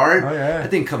hit hard. Oh, yeah.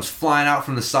 That thing comes flying out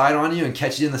from the side on you and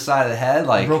catches you in the side of the head.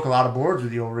 Like, I broke a lot of boards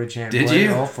with the old ridge hand. Did boy.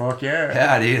 you? Oh, fuck yeah.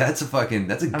 Yeah, dude, that's a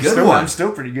good one. I'm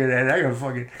still pretty good at it. I got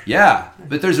fucking... Yeah,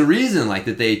 but there's a reason, like,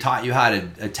 that they taught you how to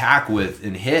attack with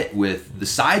and hit with the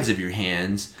sides of your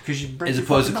hands as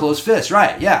opposed to closed fists.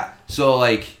 Right, yeah. So,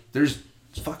 like, there's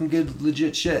fucking good,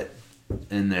 legit shit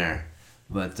in there.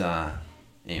 But,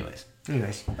 anyways.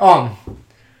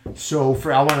 So,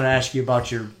 I wanted to ask you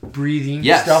about your breathing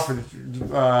stuff. What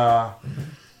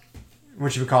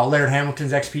you would call Laird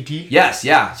Hamilton's XPT? Yes,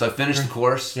 yeah. So I finished the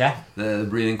course. Yeah. The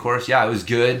breathing course. Yeah, it was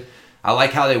good. I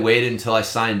like how they waited until I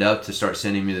signed up to start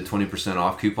sending me the 20%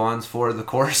 off coupons for the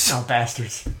course. Oh,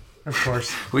 bastards. Of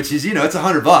course. Which is, you know, it's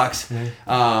 $100.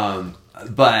 Mm-hmm.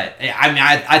 But I mean,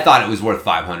 I thought it was worth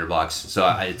 $500. So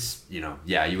it's, you know,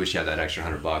 yeah, you wish you had that extra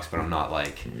 $100, but I'm not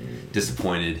like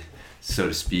disappointed, so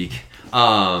to speak.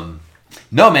 No,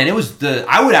 man, it was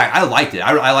I liked it.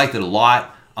 I liked it a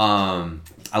lot.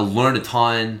 I learned a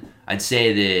ton. I'd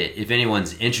say that if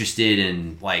anyone's interested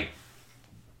in like,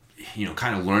 you know,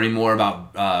 kind of learning more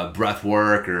about breath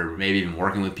work or maybe even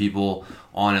working with people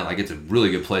on it, like it's a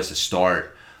really good place to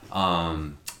start.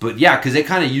 But yeah, because they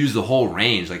kind of use the whole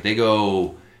range. Like they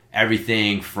go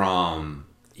everything from,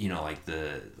 you know, like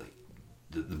the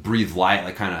breathe light,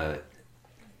 like kind of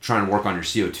trying to work on your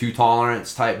CO2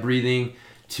 tolerance type breathing,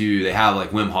 to they have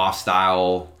like Wim Hof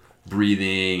style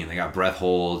breathing, and they got breath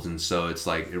holds, and so it's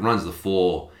like it runs the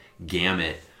full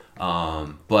gamut.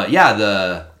 But yeah,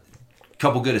 the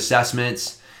couple good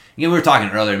assessments. Again, we were talking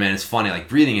earlier, man. It's funny, like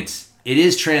breathing. It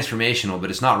is transformational,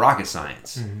 but it's not rocket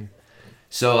science. Mm-hmm.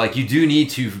 So like you do need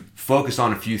to focus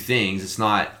on a few things. It's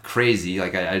not crazy.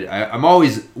 Like I'm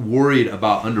always worried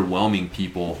about underwhelming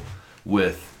people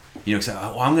with, you know,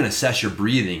 I'm going to assess your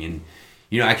breathing, and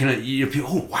you know I can, you know, people,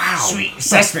 oh wow, sweet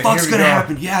assessment. What's going to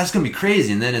happen? Yeah, it's going to be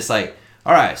crazy. And then it's like,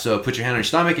 all right, so put your hand on your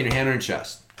stomach and your hand on your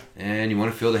chest, and you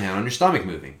want to feel the hand on your stomach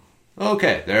moving.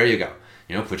 Okay, there you go.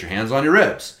 You know, put your hands on your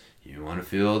ribs. You want to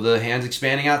feel the hands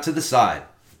expanding out to the side.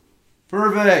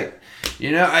 Perfect.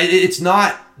 You know, and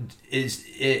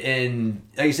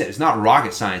like I said, it's not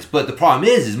rocket science, but the problem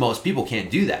is most people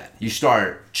can't do that. You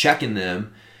start checking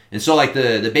them, and so like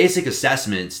the basic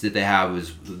assessments that they have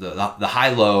is the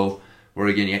high-low, where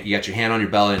again you got your hand on your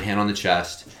belly and hand on the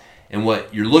chest, and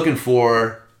what you're looking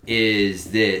for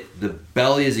is that the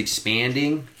belly is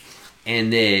expanding,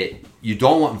 and that you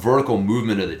don't want vertical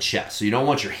movement of the chest, so you don't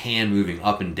want your hand moving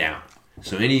up and down.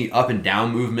 So any up and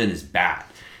down movement is bad.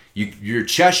 Your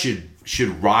chest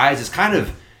should rise.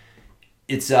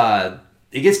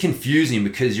 It gets confusing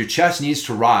because your chest needs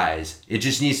to rise. It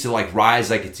just needs to like rise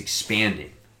like it's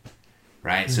expanding,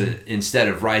 right? Mm-hmm. So instead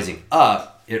of rising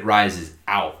up, it rises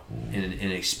out and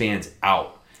it expands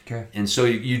out. Okay. And so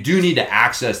you do need to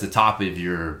access the top of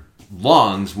your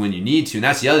lungs when you need to. And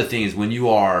that's the other thing, is when you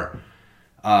are,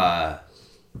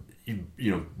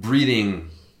 breathing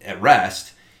at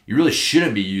rest, you really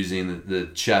shouldn't be using the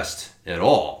chest at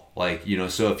all. Like, you know,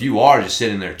 so if you are just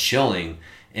sitting there chilling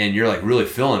and you're like really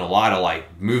feeling a lot of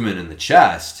like movement in the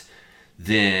chest,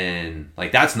 then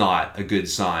like that's not a good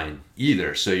sign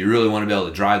either. So you really want to be able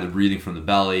to drive the breathing from the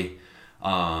belly,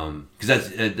 because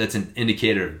that's an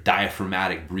indicator of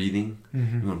diaphragmatic breathing.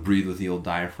 Mm-hmm. You want to breathe with the old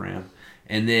diaphragm.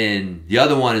 And then the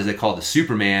other one is they call it the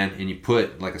Superman, and you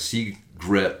put like a C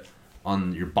grip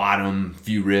on your bottom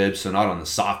few ribs, so not on the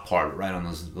soft part, but right on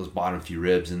those bottom few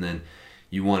ribs. And then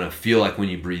you want to feel like when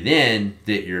you breathe in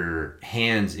that your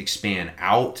hands expand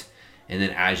out, and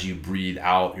then as you breathe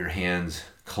out, your hands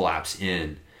collapse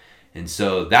in. And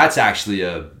so that's actually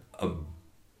a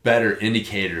better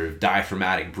indicator of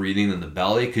diaphragmatic breathing than the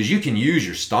belly, because you can use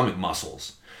your stomach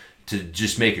muscles to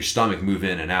just make your stomach move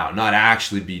in and out, not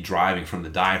actually be driving from the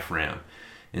diaphragm.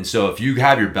 And so if you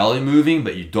have your belly moving,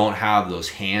 but you don't have those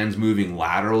hands moving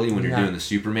laterally when you're doing the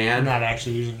Superman. You're not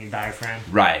actually using your diaphragm.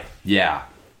 Right, yeah.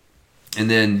 And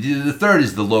then the third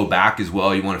is the low back as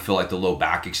well. You want to feel like the low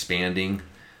back expanding.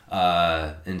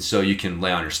 And so you can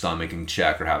lay on your stomach and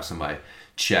check, or have somebody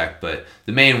check. But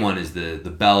the main one is the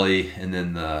belly, and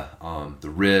then the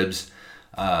ribs.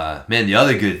 Man, the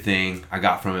other good thing I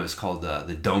got from it was called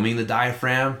the doming the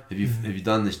diaphragm. Have you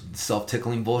done this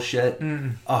self-tickling bullshit?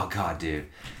 Mm-mm. Oh, God, dude.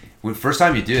 First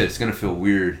time you do it, it's going to feel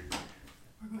weird.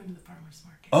 We're going to the farmer's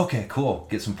market. Okay, cool.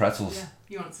 Get some pretzels. Yeah.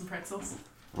 You want some pretzels?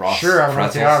 Ross sure, I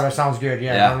want to. That sounds good.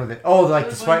 Yeah. With it. Oh,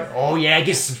 like the spice. Oh, yeah,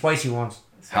 get some spicy ones.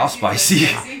 How spicy?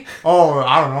 Oh,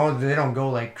 I don't know. They don't go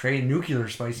like crazy nuclear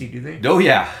spicy, do they? Oh,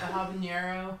 yeah. The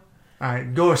habanero. All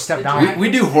right, go a step down.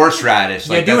 We do horseradish.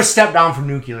 Yeah, do a step down from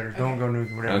nuclear. Don't go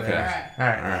nuclear. Whatever. Okay. All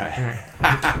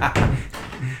right.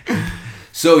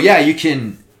 So yeah, you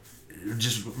can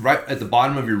just right at the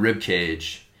bottom of your rib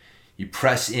cage, you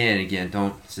press in again.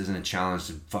 This isn't a challenge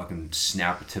to fucking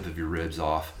snap the tip of your ribs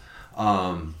off.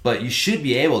 But you should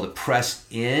be able to press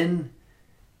in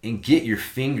and get your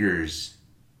fingers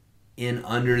in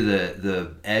under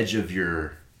the edge of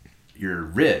your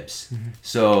ribs. Mm-hmm.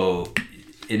 So,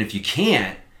 and if you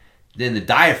can't, then the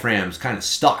diaphragm's kind of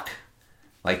stuck.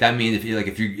 Like that means if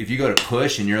you go to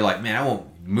push and you're like, man, I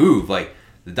won't move. Like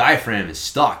the diaphragm is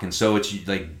stuck, and so it's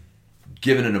like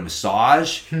giving it a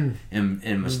massage and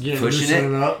pushing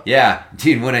it. Yeah,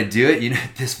 dude. When I do it, you know,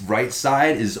 this right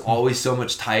side is always so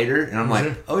much tighter, and I'm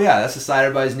like, oh yeah, that's the side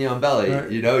everybody's knee on belly. Right.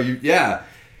 You know, yeah.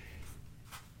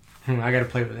 I gotta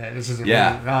play with that. This isn't.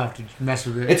 Yeah. Really, I'll have to mess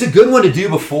with it. It's a good one to do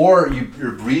before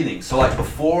you're breathing. So like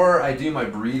before I do my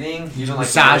breathing, even like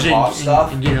massage the off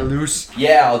stuff, and get it loose.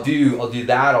 Yeah, I'll do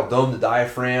that. I'll dome the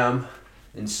diaphragm,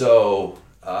 and so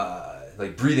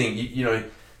like breathing. You know,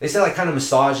 they say like kind of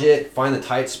massage it, find the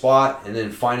tight spot, and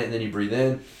then find it, and then you breathe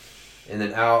in, and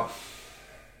then out,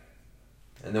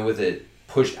 and then with it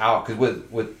push out. Because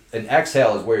with an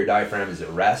exhale is where your diaphragm is at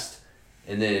rest.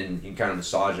 And then you can kind of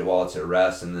massage it while it's at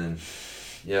rest, and then,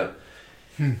 yeah.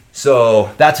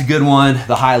 So that's a good one.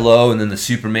 The high-low, and then the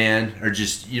Superman are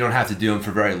just, you don't have to do them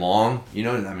for very long. You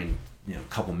know, I mean, a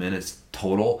couple minutes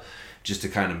total, just to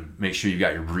kind of make sure you've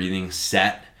got your breathing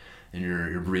set and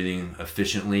you're breathing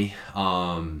efficiently.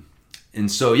 And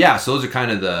so, yeah, so those are kind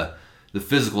of the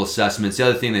physical assessments. The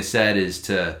other thing they said is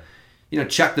to,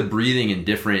 check the breathing in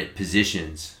different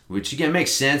positions, which again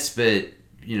makes sense, but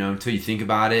until you think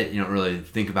about it, you don't really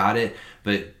think about it.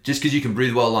 But just because you can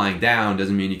breathe well lying down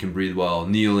doesn't mean you can breathe well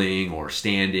kneeling or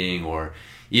standing, or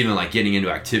even like getting into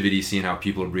activity, seeing how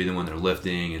people are breathing when they're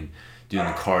lifting and doing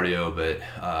the cardio, but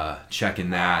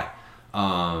checking that.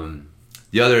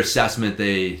 The other assessment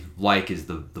they like is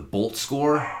the BOLT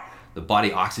score, the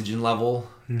body oxygen level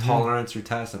tolerance or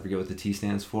test. I forget what the T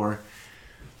stands for.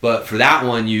 But for that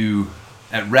one,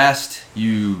 at rest,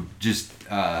 you just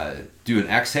do an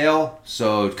exhale.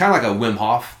 So it's kind of like a Wim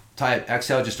Hof type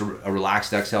exhale, just a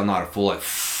relaxed exhale, not a full like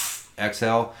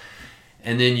exhale.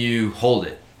 And then you hold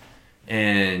it,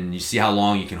 and you see how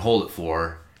long you can hold it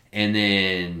for. And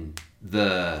then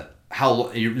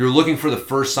you're looking for the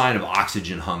first sign of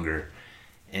oxygen hunger.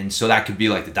 And so that could be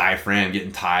like the diaphragm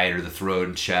getting tight, or the throat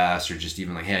and chest, or just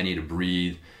even like, hey, I need to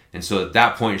breathe. And so at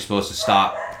that point, you're supposed to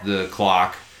stop the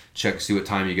clock, check to see what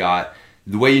time you got.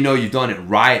 The way you know you've done it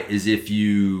right is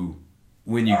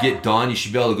when you get done, you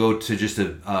should be able to go to just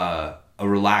a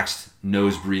relaxed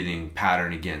nose breathing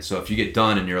pattern again. So if you get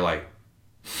done and you're like,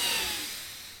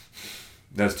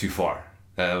 that's too far.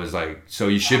 That was like, so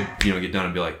you should, get done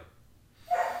and be like.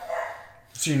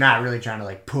 So you're not really trying to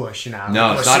like push, No,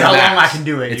 like, it's not how a max. long I can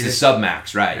do it. It's a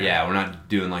sub-max, right? Yeah, we're not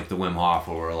doing like the Wim Hof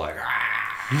where we're like,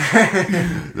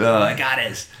 I got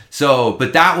it. So,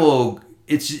 but that will,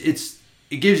 it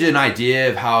gives you an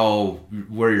idea of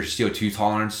where your CO2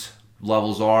 tolerance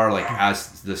levels are, like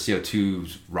as the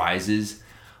CO2 rises.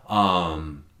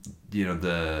 The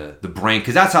brain,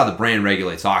 because that's how the brain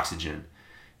regulates oxygen.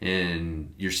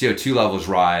 And your CO2 levels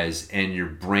rise, and your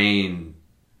brain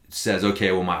says,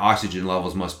 okay, well, my oxygen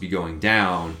levels must be going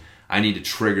down. I need to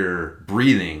trigger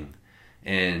breathing.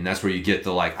 And that's where you get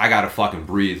the like, I gotta fucking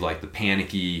breathe, like the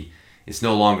panicky. It's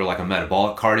no longer like a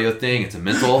metabolic cardio thing. It's a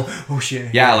mental. Oh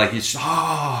shit. Yeah, like it's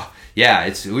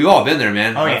we've all been there,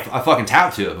 man. Oh, yeah. I fucking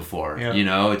tapped to it before.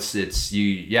 Yeah. It's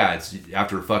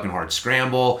after a fucking hard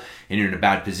scramble, and you're in a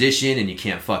bad position, and you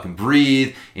can't fucking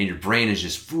breathe, and your brain is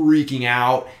just freaking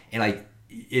out, and like,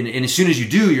 and as soon as you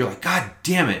do, you're like, God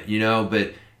damn it,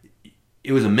 but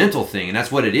it was a mental thing, and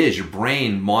that's what it is. Your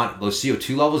brain, those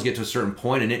CO2 levels get to a certain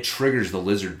point, and it triggers the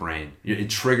lizard brain. It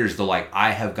triggers the like,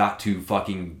 I have got to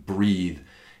fucking breathe,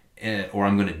 or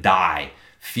I'm gonna die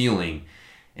feeling.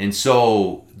 And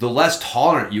so the less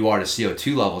tolerant you are to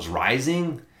CO2 levels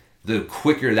rising, the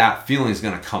quicker that feeling is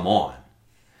gonna come on.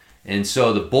 And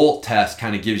so the BOLT test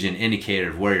kind of gives you an indicator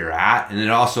of where you're at, and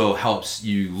it also helps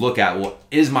you look at what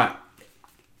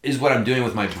I'm doing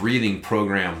with my breathing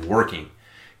program working.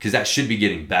 Because that should be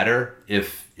getting better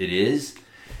if it is.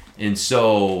 And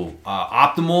so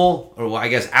optimal, or I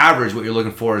guess average, what you're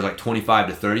looking for is like 25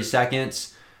 to 30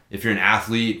 seconds. If you're an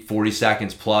athlete, 40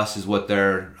 seconds plus is what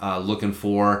they're looking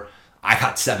for. I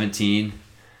got 17.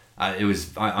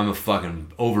 I'm a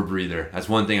fucking overbreather. That's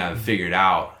one thing I've figured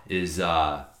out is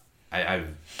I'm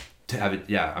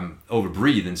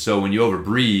overbreathe. And so when you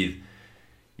overbreathe,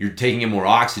 you're taking in more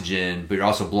oxygen, but you're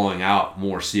also blowing out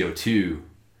more CO2.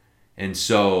 And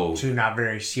so you're not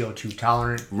very CO2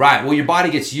 tolerant. Right. Well, your body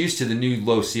gets used to the new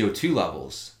low CO2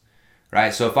 levels.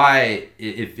 Right. So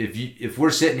if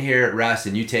we're sitting here at rest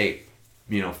and you take,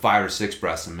 5 or 6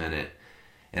 breaths a minute,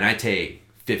 and I take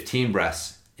 15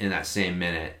 breaths in that same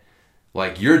minute,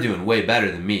 like you're doing way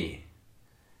better than me,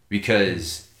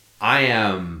 because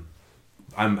I'm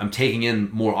taking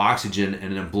in more oxygen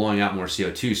and I'm blowing out more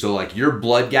CO2. So like your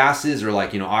blood gases are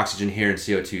like, oxygen here and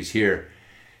CO2's here.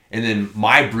 And then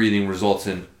my breathing results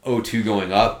in O2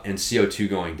 going up and CO2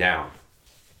 going down.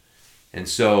 And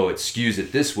so it skews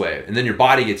it this way. And then your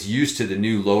body gets used to the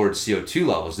new lowered CO2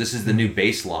 levels. This is the new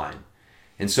baseline.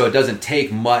 And so it doesn't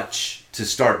take much to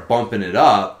start bumping it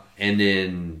up and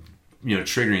then,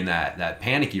 triggering that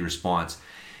panicky response.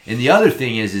 And the other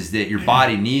thing is that your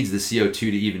body needs the CO2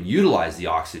 to even utilize the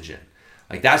oxygen.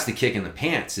 Like that's the kick in the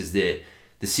pants, is that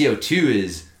the CO2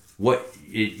 is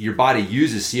your body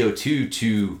uses CO2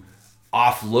 to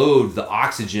offload the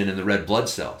oxygen in the red blood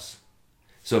cells.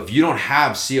 So if you don't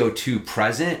have CO2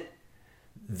 present,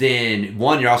 then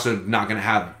one, you're also not going to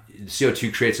have,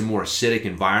 CO2 creates a more acidic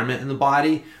environment in the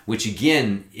body, which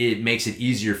again, it makes it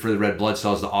easier for the red blood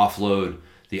cells to offload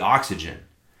the oxygen.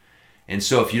 And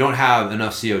so if you don't have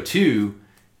enough CO2,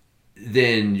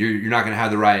 then you're not going to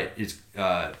have the right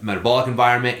metabolic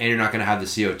environment, and you're not going to have the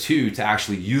CO2 to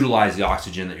actually utilize the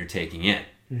oxygen that you're taking in.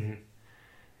 Mm-hmm.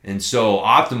 And so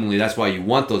optimally, that's why you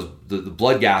want the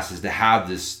blood gases to have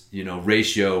this,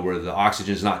 ratio where the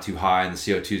oxygen is not too high and the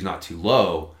CO2 is not too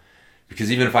low.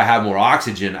 Because even if I have more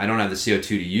oxygen, I don't have the CO2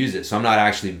 to use it. So I'm not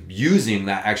actually using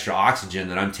that extra oxygen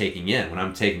that I'm taking in. When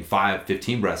I'm taking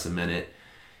 15 breaths a minute,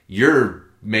 you're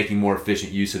making more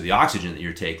efficient use of the oxygen that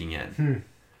you're taking in.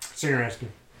 It's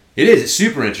interesting. It is. It's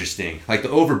super interesting. Like the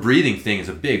over-breathing thing is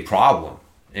a big problem.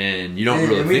 And you don't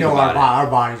really think about it. Our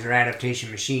bodies are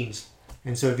adaptation machines.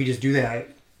 And so if you just do that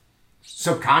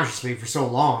subconsciously for so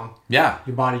long, your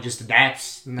body just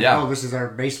adapts. And then, this is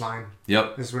our baseline.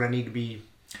 Yep. This is what I need to be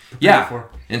prepared for.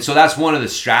 And so that's one of the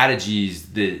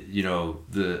strategies that,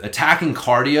 the attacking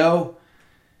cardio,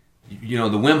 the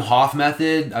Wim Hof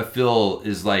method, I feel,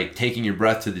 is like taking your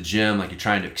breath to the gym, like you're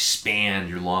trying to expand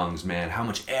your lungs, man. How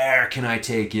much air can I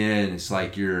take in? It's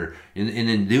like and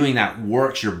then doing that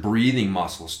works your breathing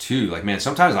muscles too. Like, man,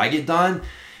 sometimes I get done,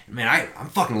 man, I'm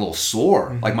fucking a little sore.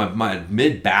 Mm-hmm. Like my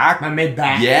mid-back. My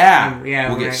mid-back. Yeah.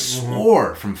 Will get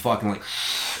sore from fucking like...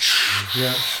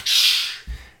 Yeah.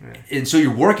 And so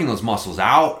you're working those muscles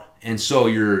out, and so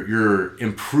you're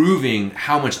improving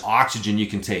how much oxygen you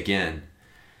can take in.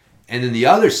 And then the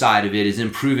other side of it is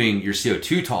improving your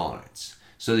CO2 tolerance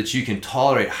so that you can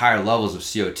tolerate higher levels of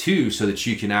CO2 so that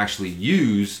you can actually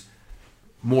use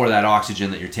more of that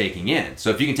oxygen that you're taking in. So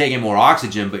if you can take in more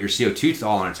oxygen, but your CO2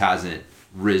 tolerance hasn't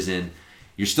risen,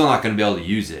 you're still not going to be able to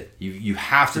use it. You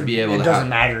have to be able to... It doesn't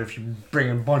matter if you bring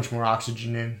a bunch more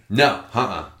oxygen in. No,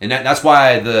 And that's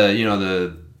why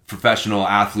the professional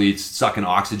athletes sucking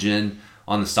oxygen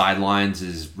on the sidelines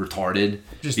is retarded.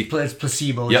 It's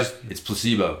placebo. Yep, it's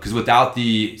placebo. Because without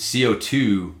the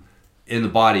CO2 in the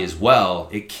body as well,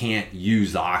 it can't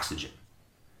use the oxygen.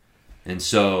 And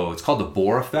so it's called the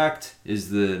Bohr effect is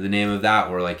the name of that,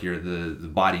 where like the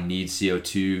body needs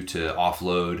CO2 to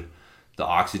offload the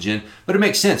oxygen. But it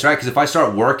makes sense, right? Because if I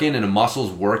start working and a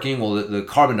muscle's working, well, the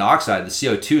carbon dioxide, the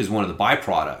CO2 is one of the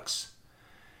byproducts.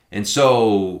 And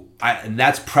so and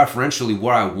that's preferentially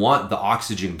where I want the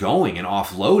oxygen going and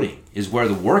offloading, is where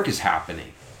the work is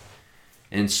happening.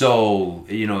 And so,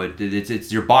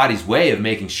 it's your body's way of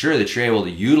making sure that you're able to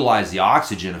utilize the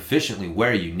oxygen efficiently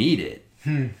where you need it.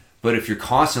 But if you're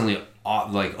constantly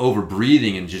like over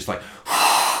breathing and just like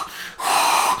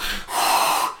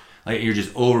you're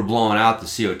just over blowing out the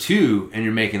CO2, and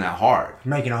you're making that hard.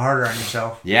 You're making it harder on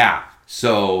yourself. Yeah.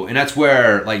 So, and that's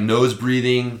where like nose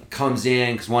breathing comes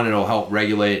in, because one, it'll help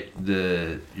regulate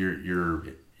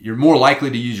you're more likely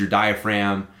to use your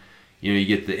diaphragm. You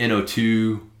get the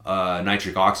NO2,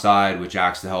 nitric oxide, which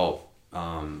acts to help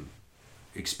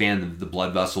expand the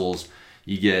blood vessels.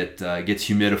 You get it gets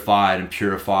humidified and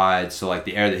purified, so like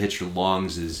the air that hits your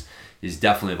lungs is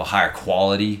definitely of a higher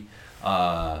quality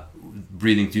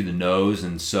breathing through the nose.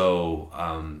 And so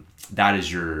that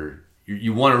is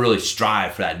you want to really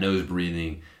strive for that nose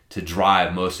breathing to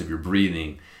drive most of your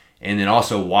breathing. And then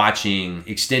also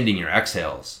extending your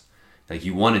exhales. Like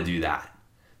you want to do that.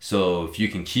 So if you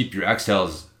can keep your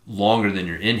exhales longer than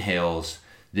your inhales,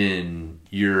 then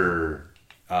you're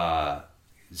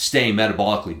staying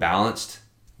metabolically balanced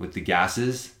with the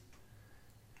gases,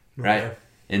 right? Okay.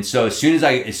 And so as soon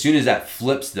as that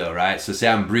flips though, right? So say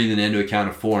I'm breathing into a count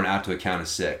of 4 and out to a count of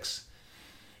 6.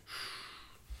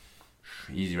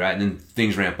 Easy, right? And then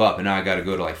things ramp up, and now I got to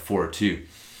go to like 4 or 2.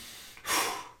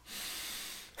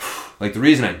 Like the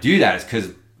reason I do that is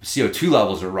because CO2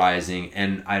 levels are rising,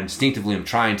 and I instinctively am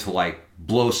trying to like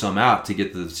blow some out to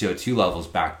get the CO2 levels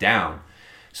back down.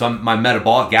 So my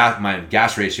metabolic my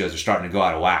gas ratios are starting to go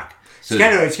out of whack. So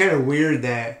it's kind of weird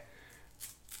that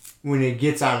when it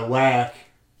gets out of whack,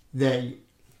 that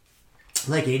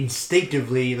like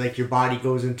instinctively, like your body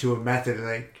goes into a method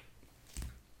like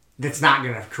that's not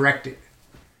gonna correct it.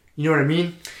 You know what I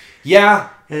mean? Yeah.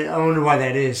 I wonder why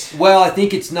that is. Well, I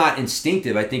think it's not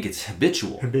instinctive. I think it's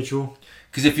habitual. Habitual?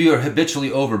 Because if you habitually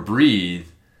overbreathe,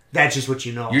 that's just what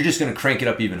you know. You're just going to crank it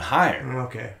up even higher.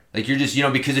 Okay. Like you're just,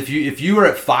 because if you are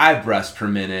at 5 breaths per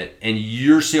minute and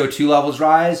your CO2 levels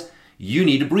rise, you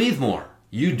need to breathe more.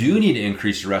 You do need to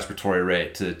increase your respiratory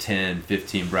rate to 10,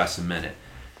 15 breaths a minute.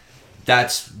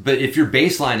 but if your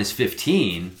baseline is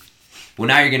 15, well,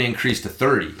 now you're going to increase to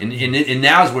 30. And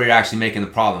now is where you're actually making the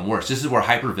problem worse. This is where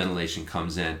hyperventilation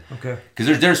comes in. Okay. Because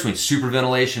there's a difference between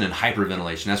superventilation and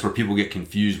hyperventilation. That's where people get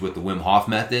confused with the Wim Hof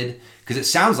method. Because it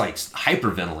sounds like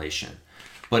hyperventilation,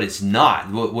 but it's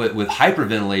not. With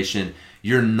hyperventilation,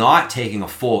 you're not taking a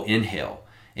full inhale.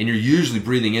 And you're usually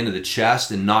breathing into the chest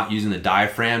and not using the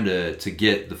diaphragm to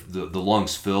get the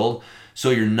lungs filled. So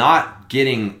you're not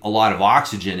getting a lot of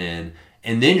oxygen in,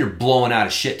 and then you're blowing out a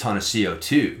shit ton of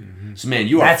CO2. So man,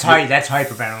 that's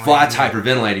hyperventilating. That's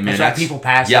hyperventilating, man. That's why people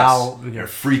pass out. They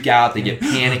freak out. They get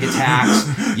panic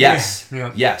attacks. Yes,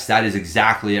 yes, that is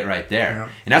exactly it right there. Yeah.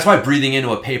 And that's why breathing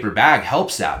into a paper bag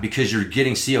helps that, because you're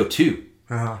getting CO2.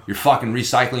 You're fucking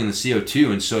recycling the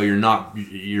CO2, and so you're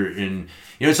in.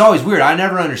 You know, it's always weird. I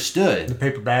never understood the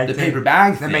paper bag. That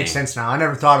thing. Makes sense now. I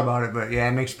never thought about it, but yeah,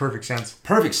 it makes perfect sense.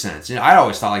 Perfect sense. You know, I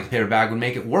always thought like the paper bag would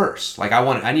make it worse. Like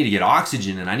I need to get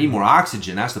oxygen, and I need more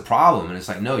oxygen. That's the problem. And it's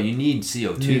like, no, you need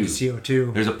CO2. You need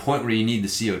CO2. There's a point where you need the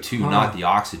CO2, not the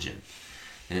oxygen.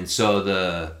 And so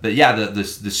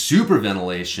the super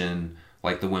ventilation,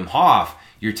 like the Wim Hof,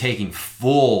 you're taking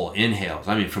full inhales.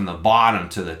 I mean, from the bottom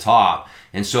to the top.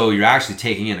 And so you're actually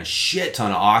taking in a shit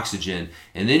ton of oxygen,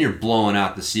 and then you're blowing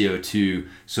out the CO2.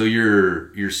 So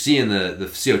you're seeing the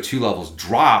CO2 levels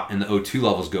drop and the O2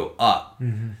 levels go up.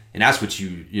 And that's what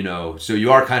you know. So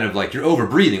you are kind of like, you're over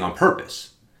breathing on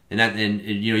purpose. And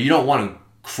you know, you don't want to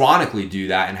chronically do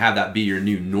that and have that be your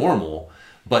new normal.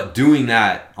 But doing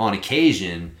that on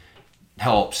occasion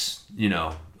helps, you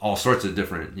know, all sorts of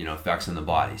different, you know, effects in the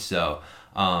body. So,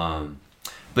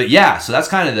 but yeah, so that's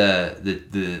kind of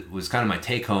the was kind of my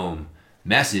take home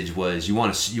message was you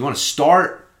want to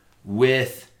start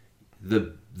with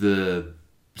the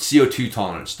CO2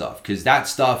 tolerant stuff, because that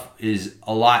stuff is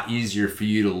a lot easier for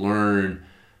you to learn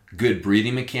good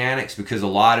breathing mechanics, because a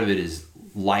lot of it is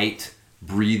light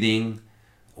breathing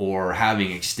or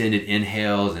having extended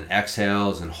inhales and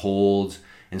exhales and holds,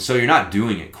 and so you're not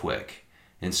doing it quick.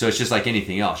 And so it's just like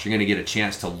anything else. You're going to get a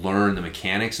chance to learn the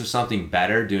mechanics of something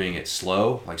better doing it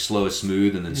slow, like slow is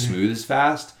smooth and then smooth is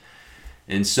fast.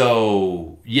 And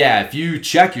so, yeah, if you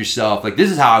check yourself, like this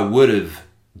is how I would have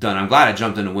done. I'm glad I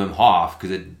jumped into Wim Hof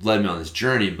because it led me on this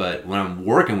journey. But when I'm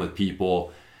working with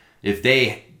people, if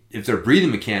their breathing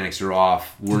mechanics are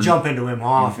off, we're jump into Wim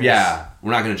Hof. Yeah,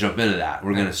 we're not going to jump into that.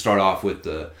 We're going to start off with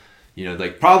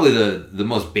like probably the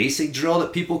most basic drill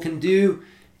that people can do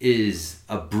is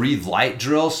a breathe light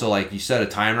drill. So like you set a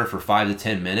timer for 5 to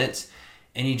 10 minutes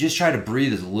and you just try to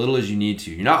breathe as little as you need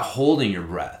to. You're not holding your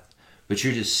breath, but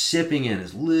you're just sipping in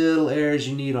as little air as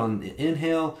you need on the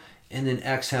inhale and then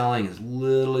exhaling as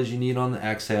little as you need on the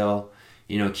exhale.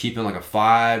 You know, keeping like a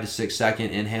 5 to 6 second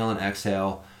inhale and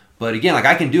exhale. But again, like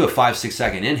I can do a 5-6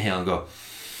 second inhale and go,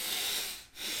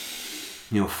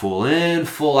 you know, full in,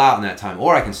 full out in that time.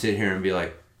 Or I can sit here and be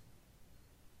like,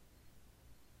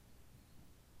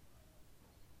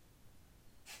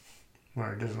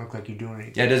 where it doesn't look like you're doing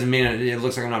anything. Yeah, it doesn't mean it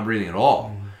looks like I'm not breathing at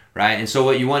all, right? And so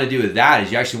what you want to do with that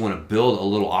is you actually want to build a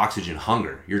little oxygen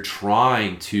hunger. You're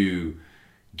trying to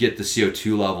get the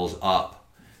CO2 levels up,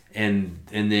 and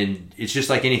then it's just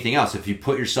like anything else. If you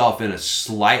put yourself in a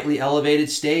slightly elevated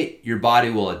state, your body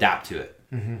will adapt to it.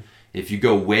 If you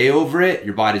go way over it,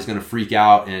 your body's going to freak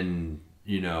out, and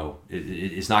you know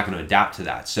it's not going to adapt to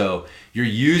that. So you're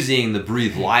using the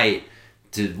breathe light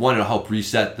to help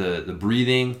reset the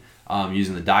breathing.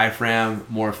 Using the diaphragm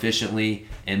more efficiently,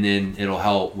 and then it'll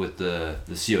help with the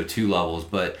CO2 levels.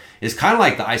 But it's kind of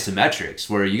like the isometrics,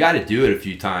 where you got to do it a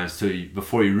few times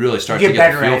before you really start to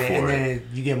get the feel for it. And then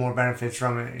you get more benefits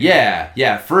from it. Yeah.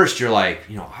 At first, you're like,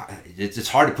 you know, it's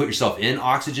hard to put yourself in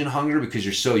oxygen hunger because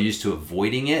you're so used to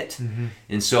avoiding it.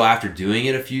 And so after doing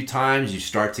it a few times, you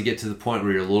start to get to the point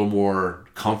where you're a little more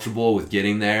comfortable with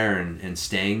getting there and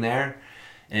staying there.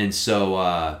 And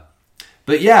so...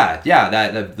 But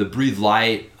that the breathe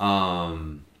light,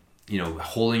 you know,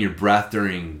 holding your breath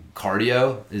during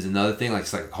cardio is another thing. Like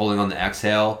it's like holding on the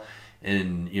exhale,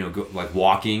 and you know, like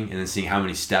walking and then seeing how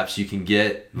many steps you can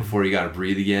get before you got to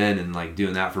breathe again, and like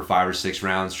doing that for 5 or 6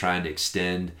 rounds, trying to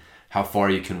extend how far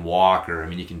you can walk, or I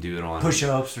mean, you can do it on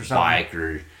push-ups or something, bike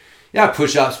or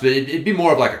push-ups, but it'd be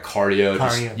more of like a cardio.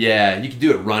 Just, you can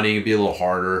do it running; it'd be a little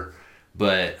harder,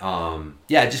 but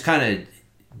just kind of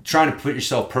trying to put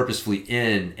yourself purposefully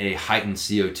in a heightened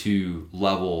CO2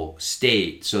 level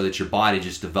state so that your body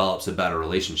just develops a better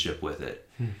relationship with it.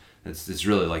 It's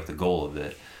really like the goal of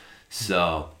it.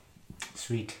 So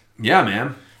sweet. Yeah,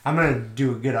 man. I'm gonna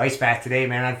do a good ice bath today,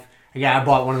 man. I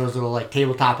bought one of those little like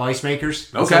tabletop ice makers.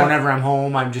 Okay. So whenever I'm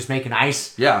home, I'm just making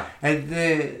ice. Yeah. And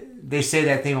they say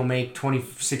that thing will make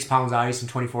 26 pounds of ice in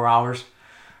 24 hours.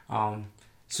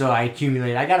 So I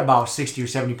accumulated. I got about 60 or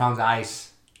 70 pounds of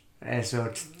ice. And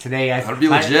so today, that'd be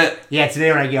legit. Yeah, today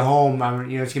when I get home,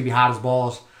 it's gonna be hot as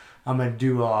balls. I'm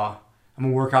gonna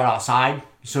work out outside.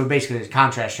 So basically, it's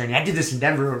contrast training. I did this in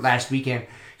Denver last weekend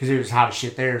because it was hot as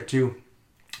shit there too.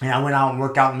 And I went out and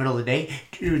worked out in the middle of the day.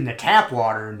 Dude, in the tap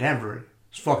water in Denver,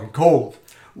 it's fucking cold.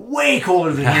 Way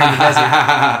colder than here in the desert.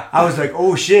 I was like,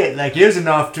 oh shit. Like, it was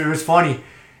enough to, it was funny.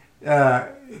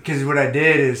 Because what I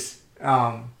did is,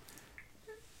 I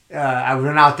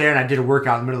went out there and I did a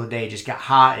workout in the middle of the day. It just got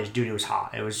hot. Dude, it was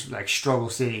hot. It was like struggle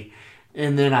city.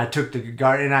 And then I took the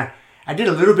guard and I did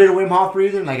a little bit of Wim Hof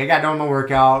breathing. Like, I got done my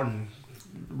workout and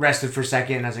rested for a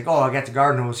second. And I was like, oh, I got the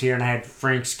garden hose here. And I had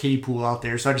Frank's kiddie pool out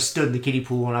there. So I just stood in the kiddie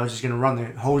pool and I was just going to run the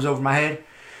hose over my head.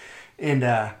 And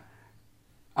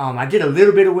I did a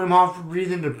little bit of Wim Hof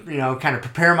breathing to, kind of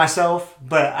prepare myself.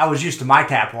 But I was used to my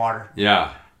tap water.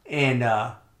 Yeah. And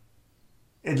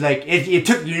it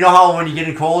took, how when you get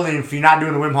in cold and if you're not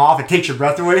doing the Wim Hof, it takes your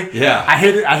breath away. Yeah. I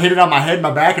hit it on my head,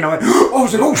 my back, and I went, I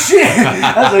was like, oh shit.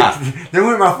 I was like, then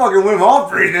went my fucking Wim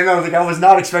Hof breathing. I was like, I was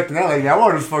not expecting that. Like, that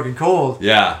water was fucking cold.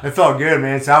 Yeah. It felt good,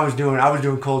 man. So I was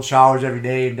doing cold showers every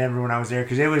day in Denver when I was there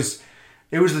because it was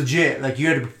legit. Like, you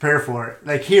had to prepare for it.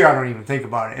 Like, here, I don't even think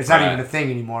about it. It's not even a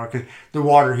thing anymore because the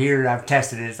water here, I've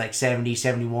tested it, it's like 70,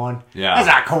 71. Yeah. That's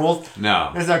not cold.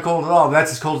 No. It's not cold at all.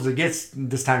 That's as cold as it gets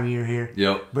this time of year here.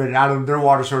 Yep. But out of their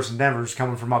water source in Denver is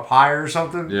coming from up higher or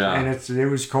something. Yeah. And it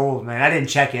was cold, man. I didn't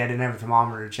check it. I didn't have a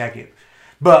thermometer to check it.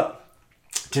 But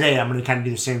today, I'm going to kind of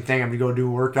do the same thing. I'm going to go do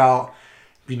a workout,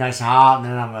 be nice and hot, and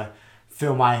then I'm going to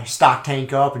fill my stock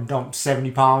tank up and dump 70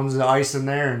 pounds of ice in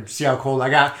there and see how cold I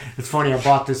got. It's funny, I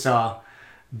bought this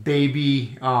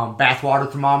baby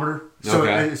bathwater thermometer.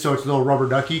 So, so it's a little rubber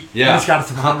ducky. Yeah. And it's got a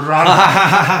thermometer on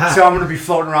it. So I'm going to be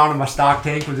floating around in my stock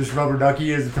tank with this rubber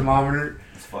ducky as a thermometer.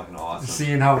 It's fucking awesome.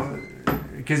 Seeing how,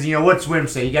 because what's Wim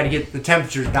say? You got to get the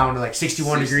temperatures down to like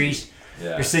 61 degrees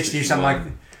or 60 or something like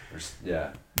that.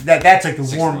 Yeah. That's like the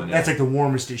 61, warm. yeah. That's like the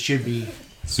warmest it should be.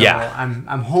 So Yeah.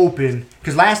 I'm hoping,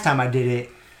 because last time I did it,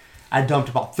 I dumped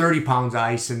about 30 pounds of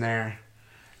ice in there,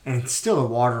 and still the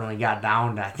water only got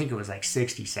down to, I think it was like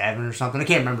 67 or something. I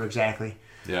can't remember exactly.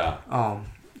 Yeah.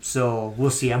 So we'll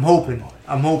see. I'm hoping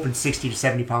 60 to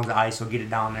 70 pounds of ice will get it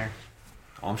down there.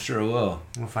 I'm sure it will.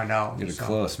 We'll find out. Get it So,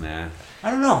 close, man.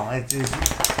 I don't know.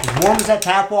 As warm as that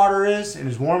tap water is, and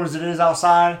as warm as it is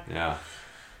outside, Yeah.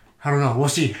 I don't know. We'll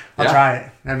see. I'll try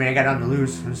it. I mean, I got nothing to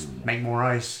lose. Just make more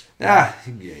ice. Yeah.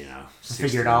 Figure it out.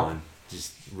 61.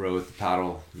 Just row with the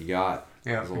paddle you got.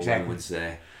 Yeah, as old exactly. would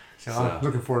say. So I'm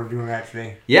looking forward to doing that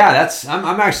today. Yeah,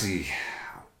 I'm actually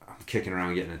kicking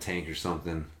around getting a tank or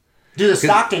something. Dude, the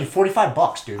stock tank,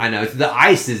 $45, dude. I know the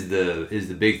ice is the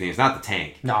big thing. It's not the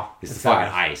tank. No, it's the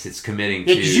fucking ice. It's committing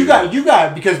Yeah, to. because you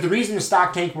got because the reason the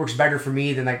stock tank works better for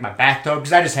me than like my bathtub,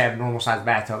 because I just have a normal sized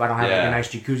bathtub. I don't have like a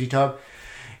nice jacuzzi tub.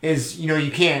 Is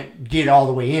you can't get all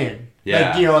the way in.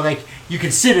 Yeah. Like you can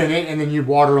sit in it and then your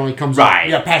water only comes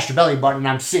Right. up past your belly button. And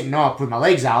I'm sitting up with my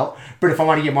legs out. But if I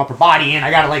want to get my upper body in, I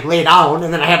gotta like lay down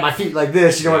and then I have my feet like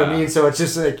this. You know what I mean? So it's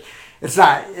just like it's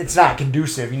not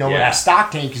conducive. Where that stock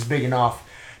tank is big enough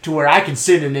to where I can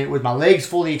sit in it with my legs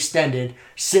fully extended,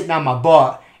 sitting on my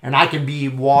butt, and I can be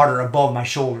water above my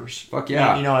shoulders. Fuck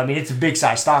yeah. And, it's a big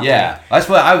size stock tank. Yeah, that's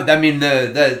what I mean.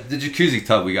 The jacuzzi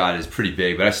tub we got is pretty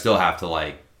big, but I still have to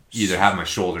like either have my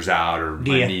shoulders out or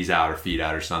my knees out or feet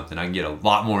out or something. I can get a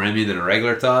lot more in me than a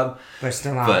regular tub. But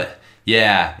still not. But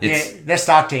yeah, it's that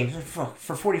stock tank for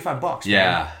 $45.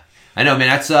 Yeah, man. I know, man.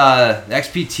 That's the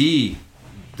XPT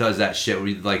does that shit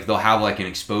where they'll have like an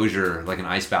exposure, like an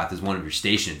ice bath is one of your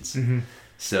stations. Mm-hmm.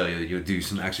 So you'll do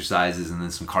some exercises and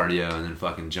then some cardio and then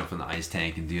fucking jump in the ice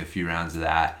tank and do a few rounds of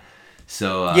that.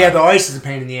 So the ice is a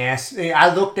pain in the ass.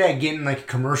 I looked at getting like a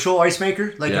commercial ice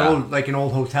maker, like an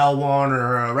old hotel one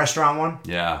or a restaurant one.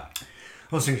 Yeah,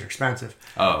 those things are expensive.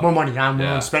 Oh, more money than I'm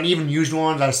willing to spend. Even used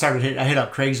ones, I hit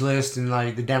up Craigslist and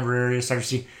like the Denver area. Started to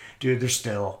see, dude, they're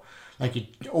still like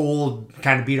old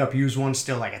kind of beat up used ones,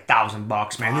 still like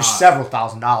 $1,000, man. There's several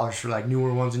 $1,000s for like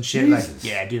newer ones and shit. Jesus. Like,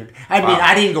 yeah, dude. I mean,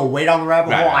 I didn't go way down the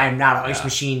rabbit hole. Right. I am not an ice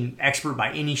machine expert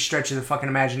by any stretch of the fucking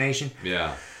imagination.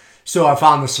 Yeah. So I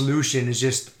found the solution is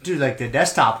just, dude, like the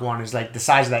desktop one is like the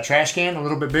size of that trash can, a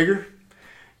little bit bigger.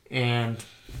 And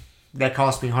that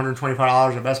cost me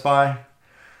 $125 at Best Buy.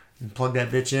 And plug that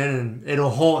bitch in and it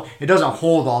doesn't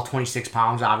hold all 26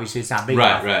 pounds, obviously. It's not big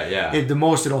enough. Right, yeah. The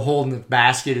most it'll hold in the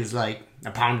basket is like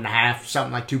 1.5 pounds,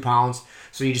 something like 2 pounds.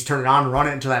 So you just turn it on and run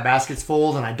it until that basket's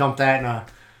full. And I dump that in a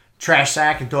trash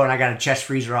sack and throw it. And I got a chest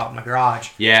freezer out in my garage.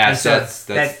 Yeah, and so that's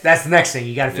the next thing.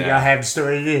 You got to figure out how to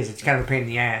store it. It is. It's kind of a pain in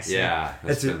the ass. Yeah.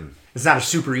 It's not a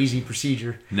super easy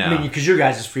procedure. No. I mean, because your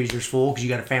guys' freezer's full because you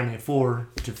got a family of 4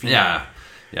 to feed. Yeah.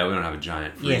 Yeah, we don't have a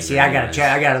giant freezer. Yeah, see, I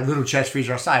got a little chest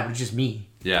freezer outside, but it's just me.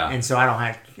 Yeah. And so I don't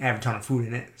have a ton of food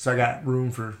in it. So I got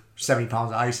room for 70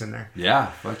 pounds of ice in there. Yeah,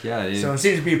 fuck yeah, dude. So it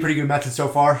seems to be a pretty good method so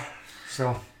far.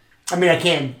 So, I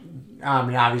mean,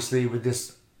 obviously with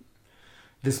this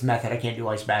method, I can't do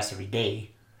ice baths every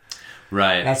day.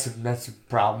 Right. That's a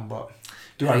problem, but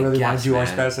do I really want to do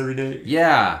ice baths every day?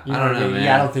 Yeah, I don't know, man.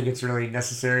 Yeah, I don't think it's really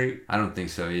necessary. I don't think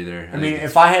so either. I mean,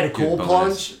 if I had a cold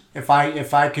plunge, if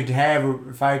I could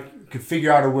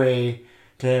figure out a way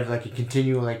to have like a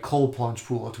continual like cold plunge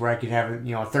pool to where I could have a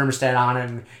thermostat on it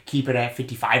and keep it at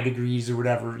 55 degrees or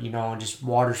whatever, and just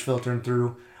water's filtering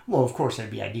through. Well, of course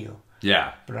that'd be ideal.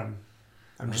 Yeah. But I'm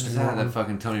just that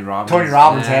fucking Tony Robbins. Tony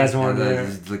Robbins has one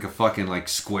there. Like a fucking like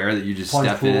square that you just plunge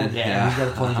step pool. in. Yeah, he's got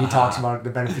a plunge. He talks about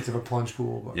the benefits of a plunge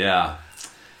pool. But. Yeah.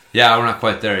 Yeah, we're not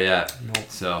quite there yet. Nope.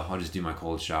 So I'll just do my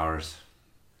cold showers.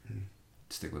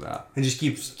 Stick with that. And just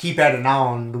keep at it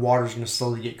now, and the water's gonna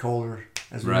slowly get colder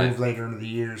as we move later into the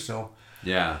year. So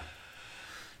yeah.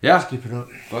 Just keep it up.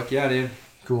 Fuck yeah, dude.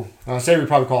 Cool. I say we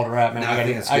probably call it a wrap, man. No, I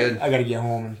think it's good. I gotta get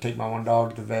home and take my one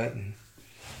dog to the vet and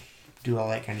do all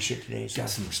that kind of shit today. So. Got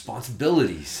some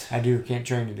responsibilities. I do. Can't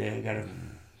train today. I gotta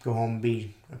go home and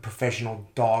be a professional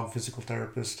dog physical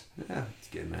therapist. Yeah, it's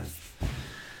good, man.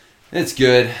 It's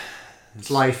good.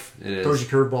 It's life. It is. Throws you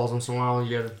curveballs once in a while.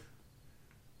 You gotta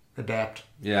adapt.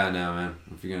 Yeah, I know, man.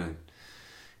 If you're gonna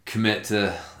commit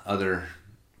to other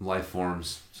life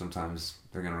forms, sometimes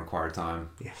they're gonna require time.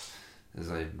 Yes. As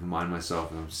I remind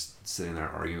myself, I'm sitting there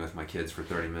arguing with my kids for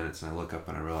 30 minutes, and I look up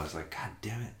and I realize, like, God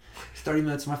damn it, it's 30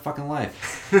 minutes of my fucking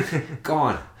life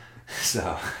gone.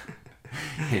 So,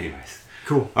 anyways,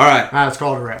 cool. All right, let's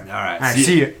call it a wrap. All right,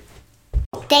 see you.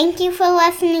 Thank you for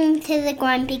listening to the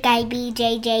Grumpy Guy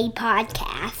BJJ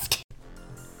podcast.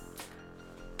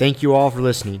 Thank you all for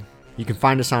listening. You can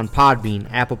find us on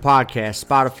Podbean, Apple Podcasts,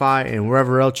 Spotify, and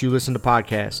wherever else you listen to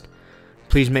podcasts.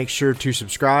 Please make sure to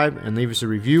subscribe and leave us a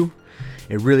review.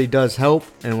 It really does help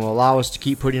and will allow us to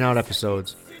keep putting out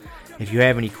episodes. If you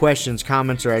have any questions,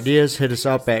 comments, or ideas, hit us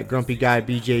up at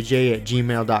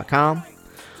grumpyguybjj@gmail.com.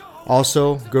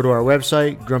 Also, go to our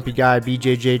website,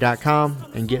 grumpyguybjj.com,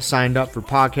 and get signed up for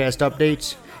podcast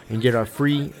updates and get our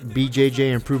free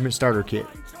BJJ Improvement Starter Kit.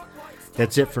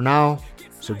 That's it for now,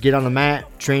 so get on the mat,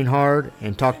 train hard,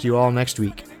 and talk to you all next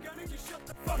week.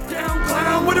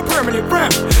 With a permanent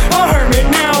friend, a hermit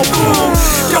now, fool.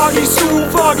 Doggy stool,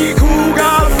 foggy, cool,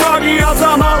 got a froggy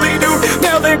outside Molly dude.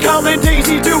 Melancholy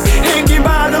Daisy Duke, hanging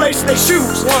by the lace of their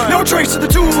shoes. No trace of the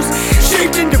tools,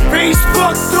 shaped into face,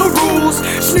 fuck the rules.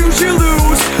 Snooze, you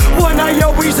lose. One eye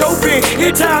always open,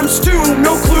 in times two,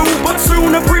 no clue. But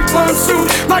soon a brief monsoon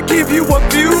might give you a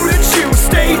view to choose.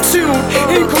 Stay tuned,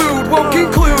 include, won't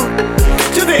conclude.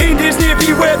 To the end is near,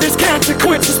 beware there's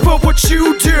consequences for what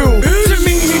you do. To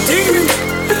me, demon,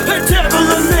 a devil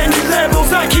of many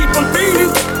levels, I keep on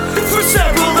feeding for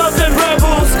several of them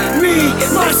rebels, me,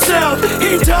 myself,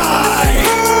 and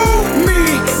I.